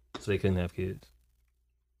 so they couldn't have kids.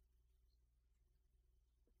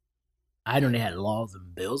 I know they had laws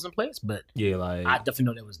and bills in place, but yeah, like I definitely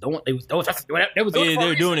know they was doing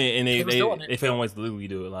it, and they found ways to legally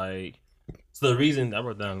do it. Like, so the reason I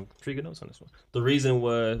wrote down 3 good notes on this one. The reason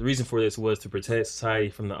for this was to protect society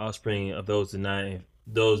from the offspring of those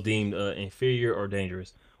deemed inferior or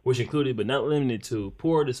dangerous, which included but not limited to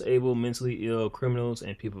poor, disabled, mentally ill, criminals,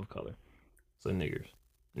 and people of color. So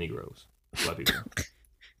Negroes, black people.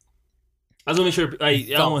 I just want to make sure,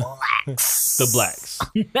 the blacks.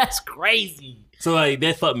 That's crazy. So like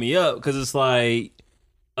that fucked me up because it's like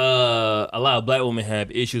a lot of black women have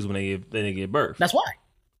issues when they give birth. That's why.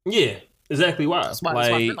 Yeah, exactly why. That's why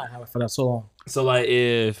I've been like that for that so long. So like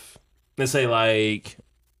if let's say like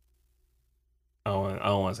I don't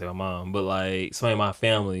want to say my mom, but like somebody in my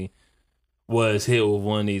family was hit with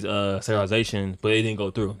one of these sterilizations, but it didn't go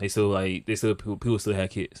through. People still had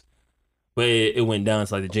kids. But it went down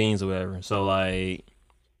to like the genes or whatever. So like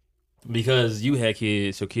because you had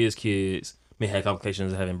kids, your kids may have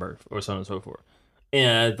complications of having birth or so on and so forth.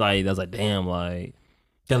 And I was like, damn, like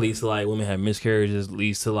that leads to like women have miscarriages,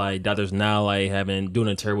 leads to like doctors now like doing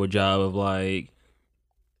a terrible job of like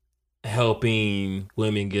helping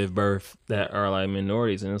women give birth that are like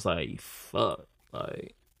minorities, and it's like fuck,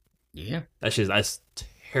 like yeah, that's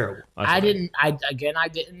terrible. I didn't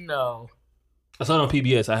know. I saw it on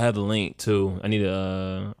PBS. I have the link too. I'm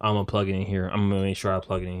gonna plug it in here. I'm gonna make sure I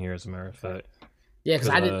plug it in here as a matter of fact. Yeah, because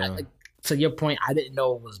I didn't. To your point, I didn't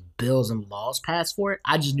know it was bills and laws passed for it.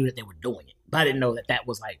 I just knew that they were doing it, but I didn't know that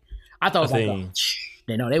was like. I thought it was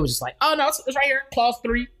they was just like, oh no, it's right here, clause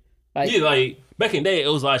 3. Like, yeah, like back in the day, it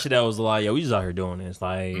was a lot of shit that was like, yo, we just out here doing this.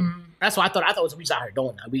 Like that's what I thought. I thought it was we just out here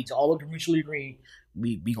doing that. We all mutually agreed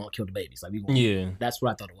we gonna kill the babies. Like that's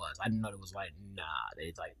what I thought it was. I didn't know it was like nah.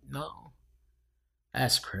 They like no.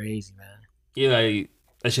 That's crazy, man. Yeah, like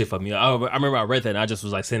that shit fucked me up. I remember I read that and I just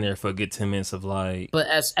was like sitting there for a good 10 minutes of like. But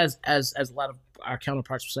as a lot of our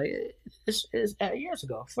counterparts would say, it's years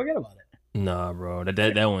ago. Forget about it. Nah, bro,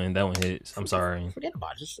 that one hits. I'm sorry. Forget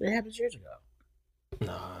about it. It happened years ago.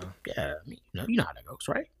 Nah. Yeah, you know how that goes,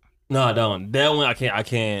 right? No, I don't. That one I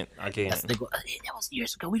can't. That was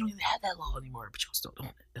years ago. We don't even have that law anymore, but y'all still doing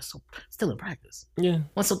it. That's still in practice. Yeah.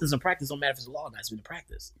 Once something's in practice, don't matter if it's a law or not. It's in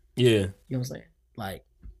practice. Yeah. You know what I'm saying? Like,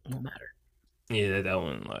 it don't matter. Yeah, that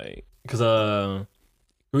one, like, because the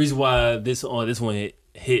reason why this one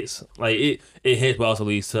hits, like, it hits, but also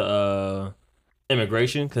leads to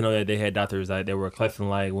immigration. Because I know that they had doctors that they were collecting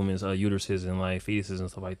like women's uteruses and like fetuses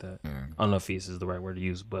and stuff like that. I don't know if fetus is the right word to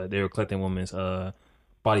use, but they were collecting women's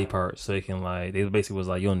body parts so they can like they basically was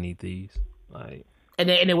like, you don't need these, like, and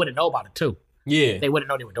they wouldn't know about it too. Yeah, they wouldn't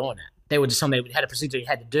know they were doing that. They would just something they had a procedure they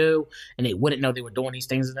had to do, and they wouldn't know they were doing these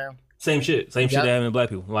things to them. Same shit they have in black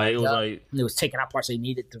people. Like it was like and it was taking out parts they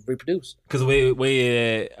needed to reproduce. Because the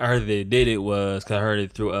way I heard they did it was because I heard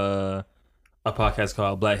it through a podcast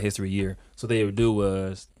called Black History Year. So what they would do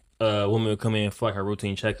was a woman would come in for like her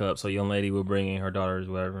routine checkup. So a young lady would bring in her daughters,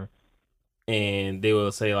 whatever, and they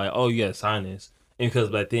would say like, "Oh, you gotta sign this." And because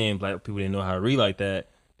back then black people didn't know how to read like that,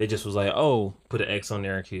 they just was like, "Oh, put an X on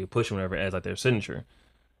there and keep pushing whatever as like their signature."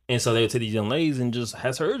 And so they would take these young ladies and just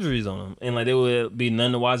have surgeries on them. And like they would be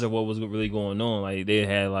none the wiser what was really going on. Like they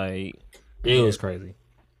had like, it was crazy.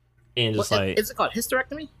 And just like. Is it called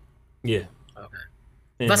hysterectomy? Yeah.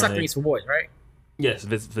 Okay. Vasectomy is for boys, right? Yes,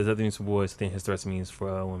 vasectomy is for boys. I think hysterectomy is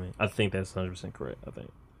for women. I think that's 100% correct, I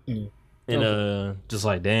think. Mm-hmm. And just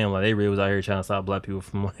like, damn, like they really was out here trying to stop black people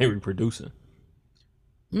from like reproducing.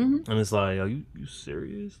 Mm-hmm. And it's like, are you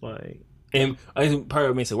serious? Like. And I think part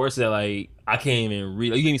of what makes it worse is that like I can't even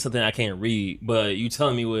read. Like, you gave me something I can't read, but you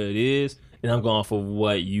telling me what it is, and I'm going for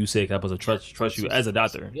what you said. 'Cause I'm supposed to trust you as a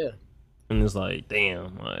doctor. Yeah. And it's like,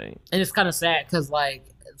 damn, like. And it's kind of sad because like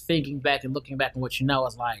thinking back and looking back on what you know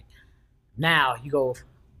is like, now you go,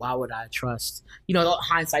 why would I trust? You know,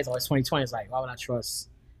 hindsight's always 2020. It's like, why would I trust?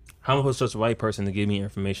 How am I supposed to trust the right person to give me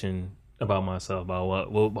information about myself, about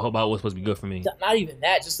about what's supposed to be good for me? Not even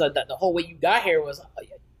that. Just the whole way you got here was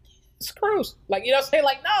screws. Like, you know what I'm saying?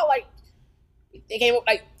 Like, no, like, they came up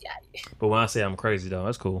like, yeah. But when I say I'm crazy, though,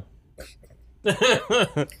 that's cool.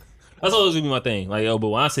 That's always gonna be my thing. Like, but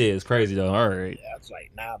when I say it's crazy, though, all right. Yeah, it's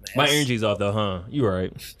like, nah, man. My energy's off, though, huh? You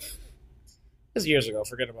right. It's years ago.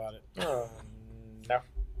 Forget about it. No.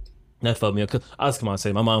 That fucked me up. Cause I was come on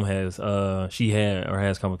say my mom has she had or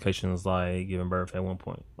has complications like giving birth at one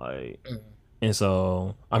point. Like and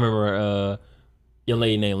so I remember young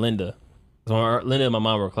lady named Linda. So Linda and my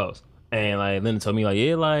mom were close. And like Linda told me like,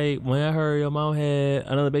 yeah, like when I heard your mom had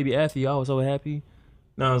another baby after you, I was so happy.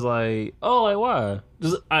 And I was like, oh, like why?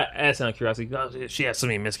 Just I asked out of curiosity. She had so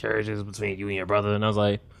many miscarriages between you and your brother, and I was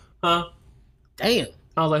like, huh? Damn.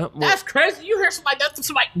 I was like, well, that's crazy. You hear somebody that's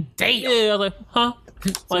somebody, damn. Yeah, I was like, huh?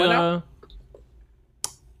 Like,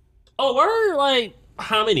 oh, word? Like,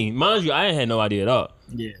 how many? Mind you, I had no idea at all.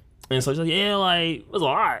 Yeah. And so she's like, yeah, like, it was a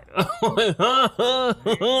lot.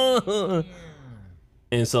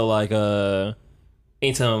 And so, like,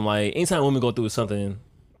 anytime women go through something,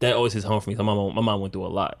 that always hits home for me. So my mom went through a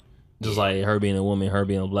lot. Just like her being a woman, her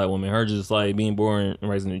being a black woman, her just like being born and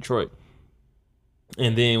raised in Detroit.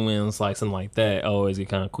 And then when it's like something like that, I always get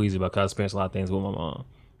kind of queasy about because I experienced a lot of things with my mom.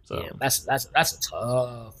 So yeah, that's a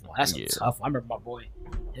tough one. That's a tough one. I remember my boy,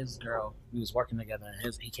 his girl, we was working together,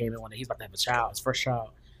 and he came in one day, he's about to have a child, his first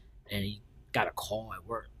child, and he got a call at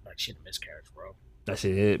work, like, shit, a miscarriage, bro. That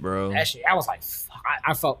shit hit, bro. That shit, I was like, fuck.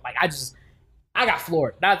 I felt like I got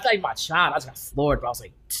floored. Not like my child, I just got floored, but I was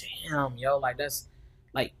like, damn, yo, like, that's,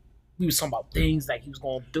 like, we was talking about things like he was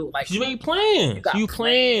gonna do. Like, you made plans. You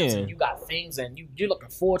planned. And you got things, and you're looking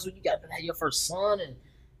forward to it. You got to have your first son, and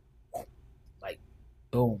like,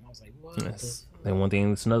 boom. I was like, what? Yes. And one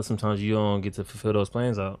thing it's another. Sometimes you don't get to fulfill those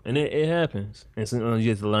plans out, and it happens. And sometimes you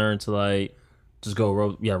have to learn to like just go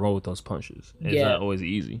roll with those punches. It's not always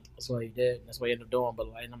easy. That's what he did. That's what he ended up doing. But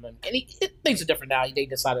like, things are different now. They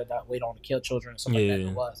decided that we don't kill children and stuff like that. It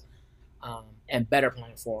was, and better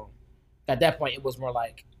plan for them. At that point, it was more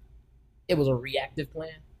like it was a reactive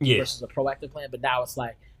plan versus a proactive plan. But now it's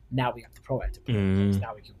like now we have to proactive plan.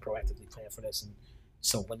 Now we can proactively plan for this, and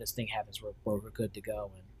so when this thing happens, we're good to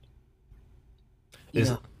go.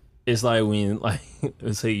 And it's like when like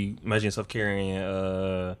let's say you imagine yourself carrying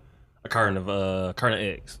a carton of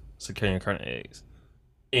eggs. So carrying a carton of eggs,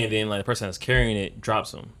 and then like the person that's carrying it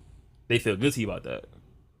drops them. They feel good to you about that.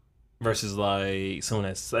 Versus like someone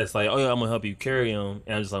that's like, oh yeah, I'm gonna help you carry them,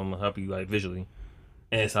 and I'm gonna help you like visually.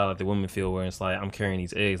 And it's how like the women feel where it's like I'm carrying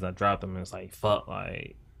these eggs and I drop them and it's like fuck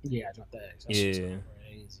like I dropped the eggs. That's crazy, man.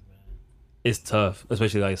 It's tough,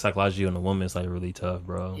 especially like psychology on a woman. It's like really tough,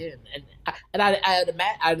 bro. Yeah, and I'd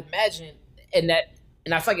imagine and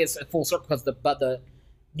I feel like it's a full circle because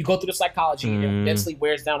you go through the psychology and it mentally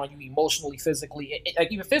wears down on you emotionally, physically,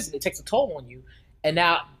 like even physically, it takes a toll on you. And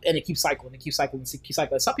it keeps cycling,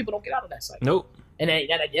 Some people don't get out of that cycle. Nope. And they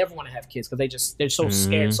never want to have kids because they're so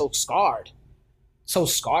scared, so scarred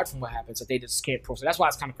from what happens that they just can't process. That's why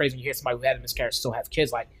it's kind of crazy when you hear somebody who had a miscarriage still have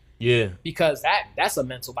kids. Like, yeah, because that's a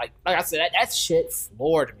mental like I said that shit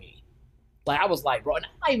floored me. Like I was like, bro, I'm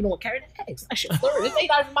not even the one carrying the eggs. That shit floored. They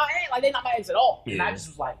not even my eggs. Like they not my eggs at all. Yeah. And I just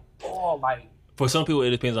was like, oh, like. For some people,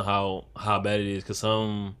 it depends on how bad it is because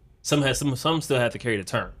some still have to carry the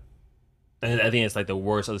term. And I think it's like the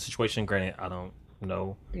worst of the situation. Granted, I don't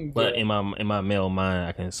know, but in my male mind,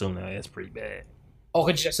 I can assume that it's pretty bad. Oh,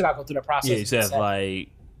 because you still got to go through the process. Yeah, you still have like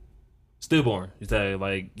stillborn. You still have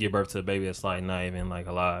like give birth to a baby that's like not even like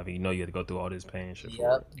alive. You know you have to go through all this pain and shit.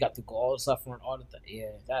 Yeah, you got to go all the suffering, all the yeah.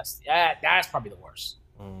 That's probably the worst.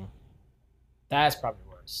 That's probably the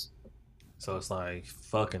worst. So it's like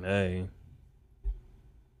fucking A.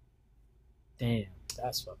 Damn,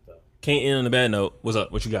 that's fucked up. Can't end on a bad note. What's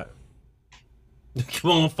up? What you got?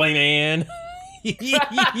 Come on, funny man.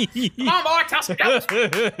 Come on, boy, tell some jokes.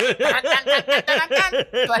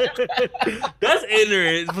 That's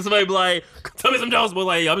ignorant for somebody to be like, tell me some jokes, but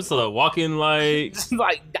like I'm just walking like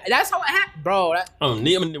that's how it happened, bro. I'm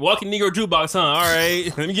a walking Negro jukebox, huh? All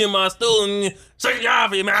right, let me get my stool and shake it off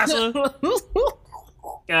for you, master.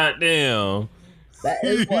 God damn. That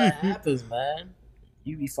is what happens, man.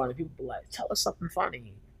 You be funny. People be like, tell us something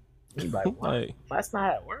funny. You be like, what? Like, that's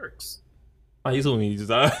not how it works. I used to me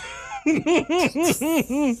just I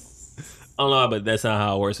don't know, but that's not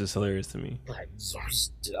how it works. It's hilarious to me. Like,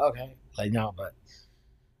 okay, like no, but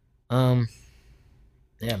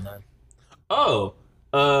yeah, man. Oh,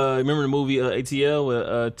 remember the movie ATL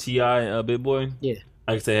with T.I. and Big Boy? Yeah.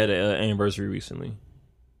 I could say I had an anniversary recently.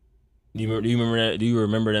 Do you remember that? Do you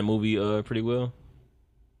remember that movie pretty well?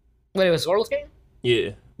 Wait, it was Scoreless Game?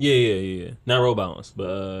 Yeah. Not Roll Balance,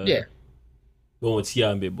 but Yeah. Going with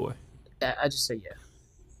T.I. and Big Boy. I just say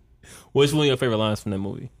yeah. What's one of your favorite lines from that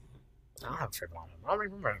movie? I don't have a favorite line. I don't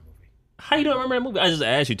remember that movie. How you don't remember that movie? I just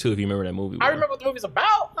asked you too if you remember that movie. I remember what the movie's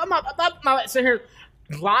about. I'm not sitting here.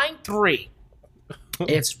 Line 3.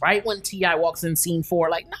 It's right when T.I. walks in scene 4.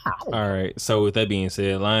 Like, nah. I don't know. All right. So with that being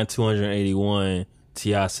said, line 281,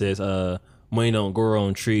 T.I. says, "Money don't grow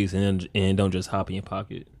on trees and don't just hop in your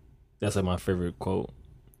pocket." That's like my favorite quote.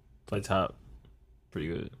 It's like top, pretty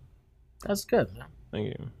good. That's good, man. Thank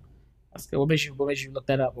you. That's good. What made you look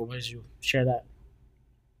that up? What made you share that?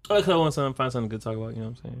 Because I want to find something good to talk about. You know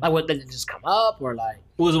what I'm saying? Like, what did it just come up or like?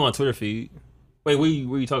 What was on my Twitter feed? Wait, what are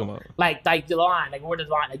you talking about? Like the line, like where the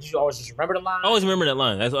line? Like, did you always just remember the line? I always remember that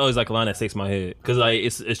line. That's always like a line that sticks in my head because like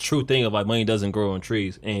it's true thing of like money doesn't grow on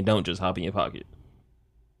trees and don't just hop in your pocket.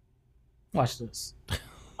 Watch this.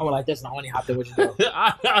 I went like this, and I only hopped in. What you do?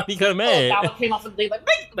 I become mad. Dollar came off the day like,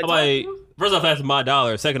 I'm like, first off, that's my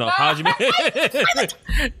dollar. Second off, how'd you make? I'm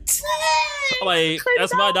like,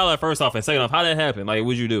 that's my dollar. First off, and second off, how that happen? Like,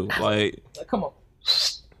 what'd you do? Like, come on.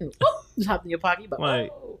 Just hopped in your pocket. But,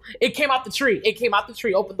 like, it came out the tree.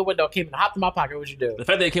 Opened the window. Came and hopped in my pocket. What'd you do? The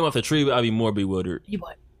fact that it came off the tree, I'd be more bewildered. You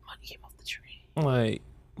like, money came off the tree. I'm like,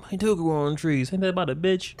 money do grow on trees. Ain't that about a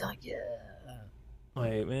bitch? Yeah.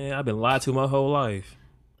 Like, man, I've been lied to my whole life.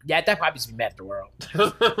 Yeah, at that point, I'd just be mad at the world.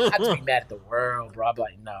 I'd just be mad at the world, bro. I'd be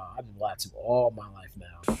like, no, I've been lied to all my life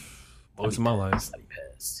now. Most of my life. I'd be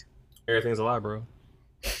pissed. Everything's a lie, bro.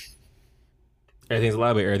 Everything's a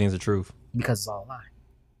lie, but everything's the truth. Because it's all a lie.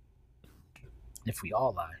 If we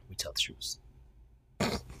all lie, we tell the truth. I'm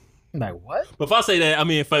like, what? But if I say that, I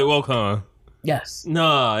mean fake welcome. Yes.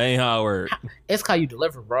 Nah, ain't how it work. It's how you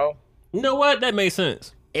deliver, bro. You know what? That makes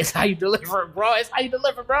sense. It's how you deliver, bro. That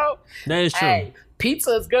is true. Hey,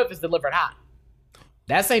 pizza is good if it's delivered hot.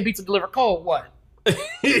 That same pizza delivered cold, what?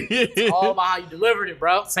 It's all about how you delivered it,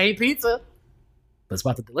 bro. Same pizza, but it's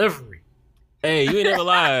about the delivery. Hey, you ain't never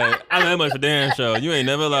lied. I know that much for damn show. You ain't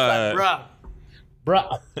never lied. Like, bro.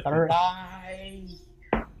 Third eye.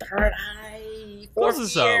 What's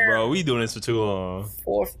this up, bro? We doing this for too long.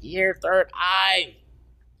 4th year, third eye.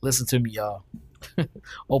 Listen to me, y'all.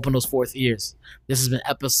 Open those 4th ears. This has been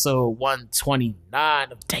episode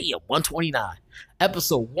 129 of 129.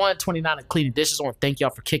 Episode 129 of Cleaning Dishes. I want to thank y'all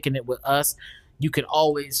for kicking it with us. You can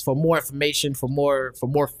always, for more information, for more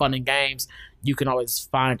fun and games, you can always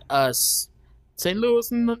find us. St.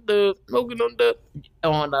 Louis on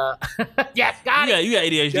yes, got it. You got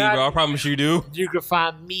ADHD, bro. I promise you do. You can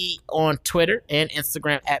find me on Twitter and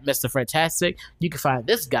Instagram at Mr. Fantastic. You can find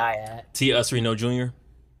this guy at T. Us Reno Jr.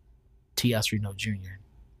 T.S. Reno Jr.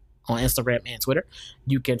 on Instagram and Twitter.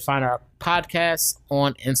 You can find our podcast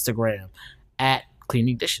on Instagram at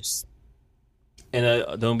Cleaning Dishes.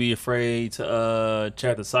 And don't be afraid to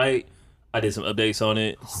check the site. I did some updates on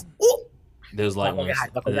it. Ooh. There's like ones.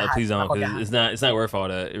 Please don't, because it's not worth all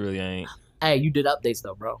that. It really ain't. Hey, you did updates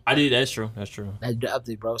though, bro. I did. That's true. That you did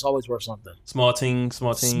update, bro. It's always worth something. Small things.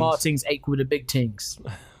 Small things equal to big things.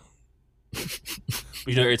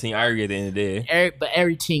 You know everything Irie at the end of the day. But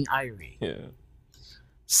everything Irie. Yeah.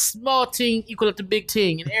 Small thing equal up to big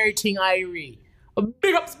thing, and everything Irie.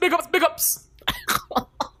 Big ups.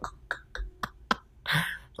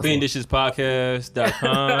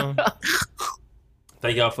 CleanDishesPodcast.com.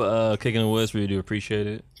 Thank y'all for kicking it with us. We do appreciate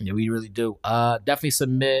it. Yeah, we really do. Definitely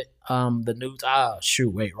submit the news.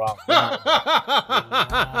 Wait, wrong.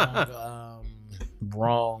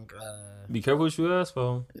 Wrong. Be careful what you ask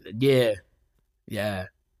for. Yeah.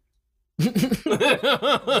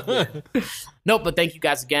 No, but thank you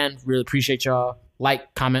guys again. Really appreciate y'all.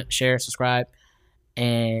 Like, comment, share, subscribe,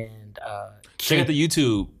 and check out the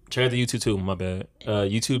YouTube. Check out the YouTube too. My bad.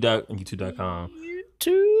 YouTube.com.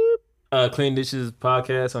 Clean Dishes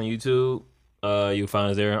Podcast on YouTube. You'll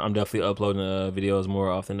find us there. I'm definitely uploading videos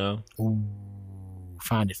more often now. Ooh,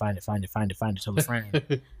 find it. Tell a friend.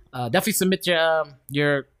 Definitely submit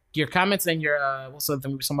your comments and your what's the other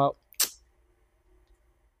thing we were talking about?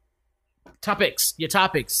 Your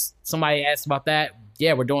topics. Somebody asked about that.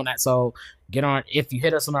 Yeah, we're doing that. So get on. If you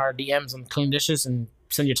hit us on our DMs on Clean Dishes and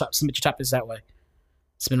submit your topics that way.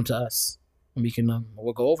 Submit them to us, and we can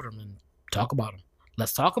we'll go over them and talk about them.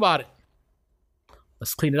 Let's talk about it.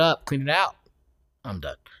 Let's clean it up, clean it out. I'm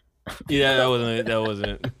done. Yeah, that wasn't.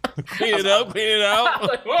 Clean it up, clean it out.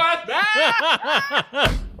 Like, what?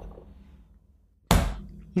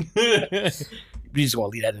 We just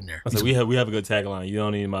want to leave that in there. I said, we have a good tagline. You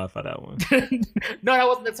don't need to modify that one. No, that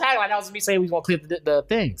wasn't the tagline. That was me saying we want to clear the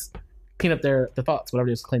things. clean up their thoughts, whatever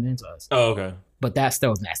they're claiming into us. Oh, okay. But that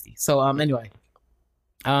still is nasty. So anyway,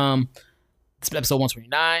 this is episode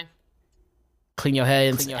 129. Clean your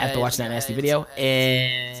heads after watching that nasty video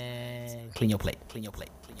and clean your plate.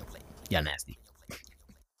 Y'all nasty.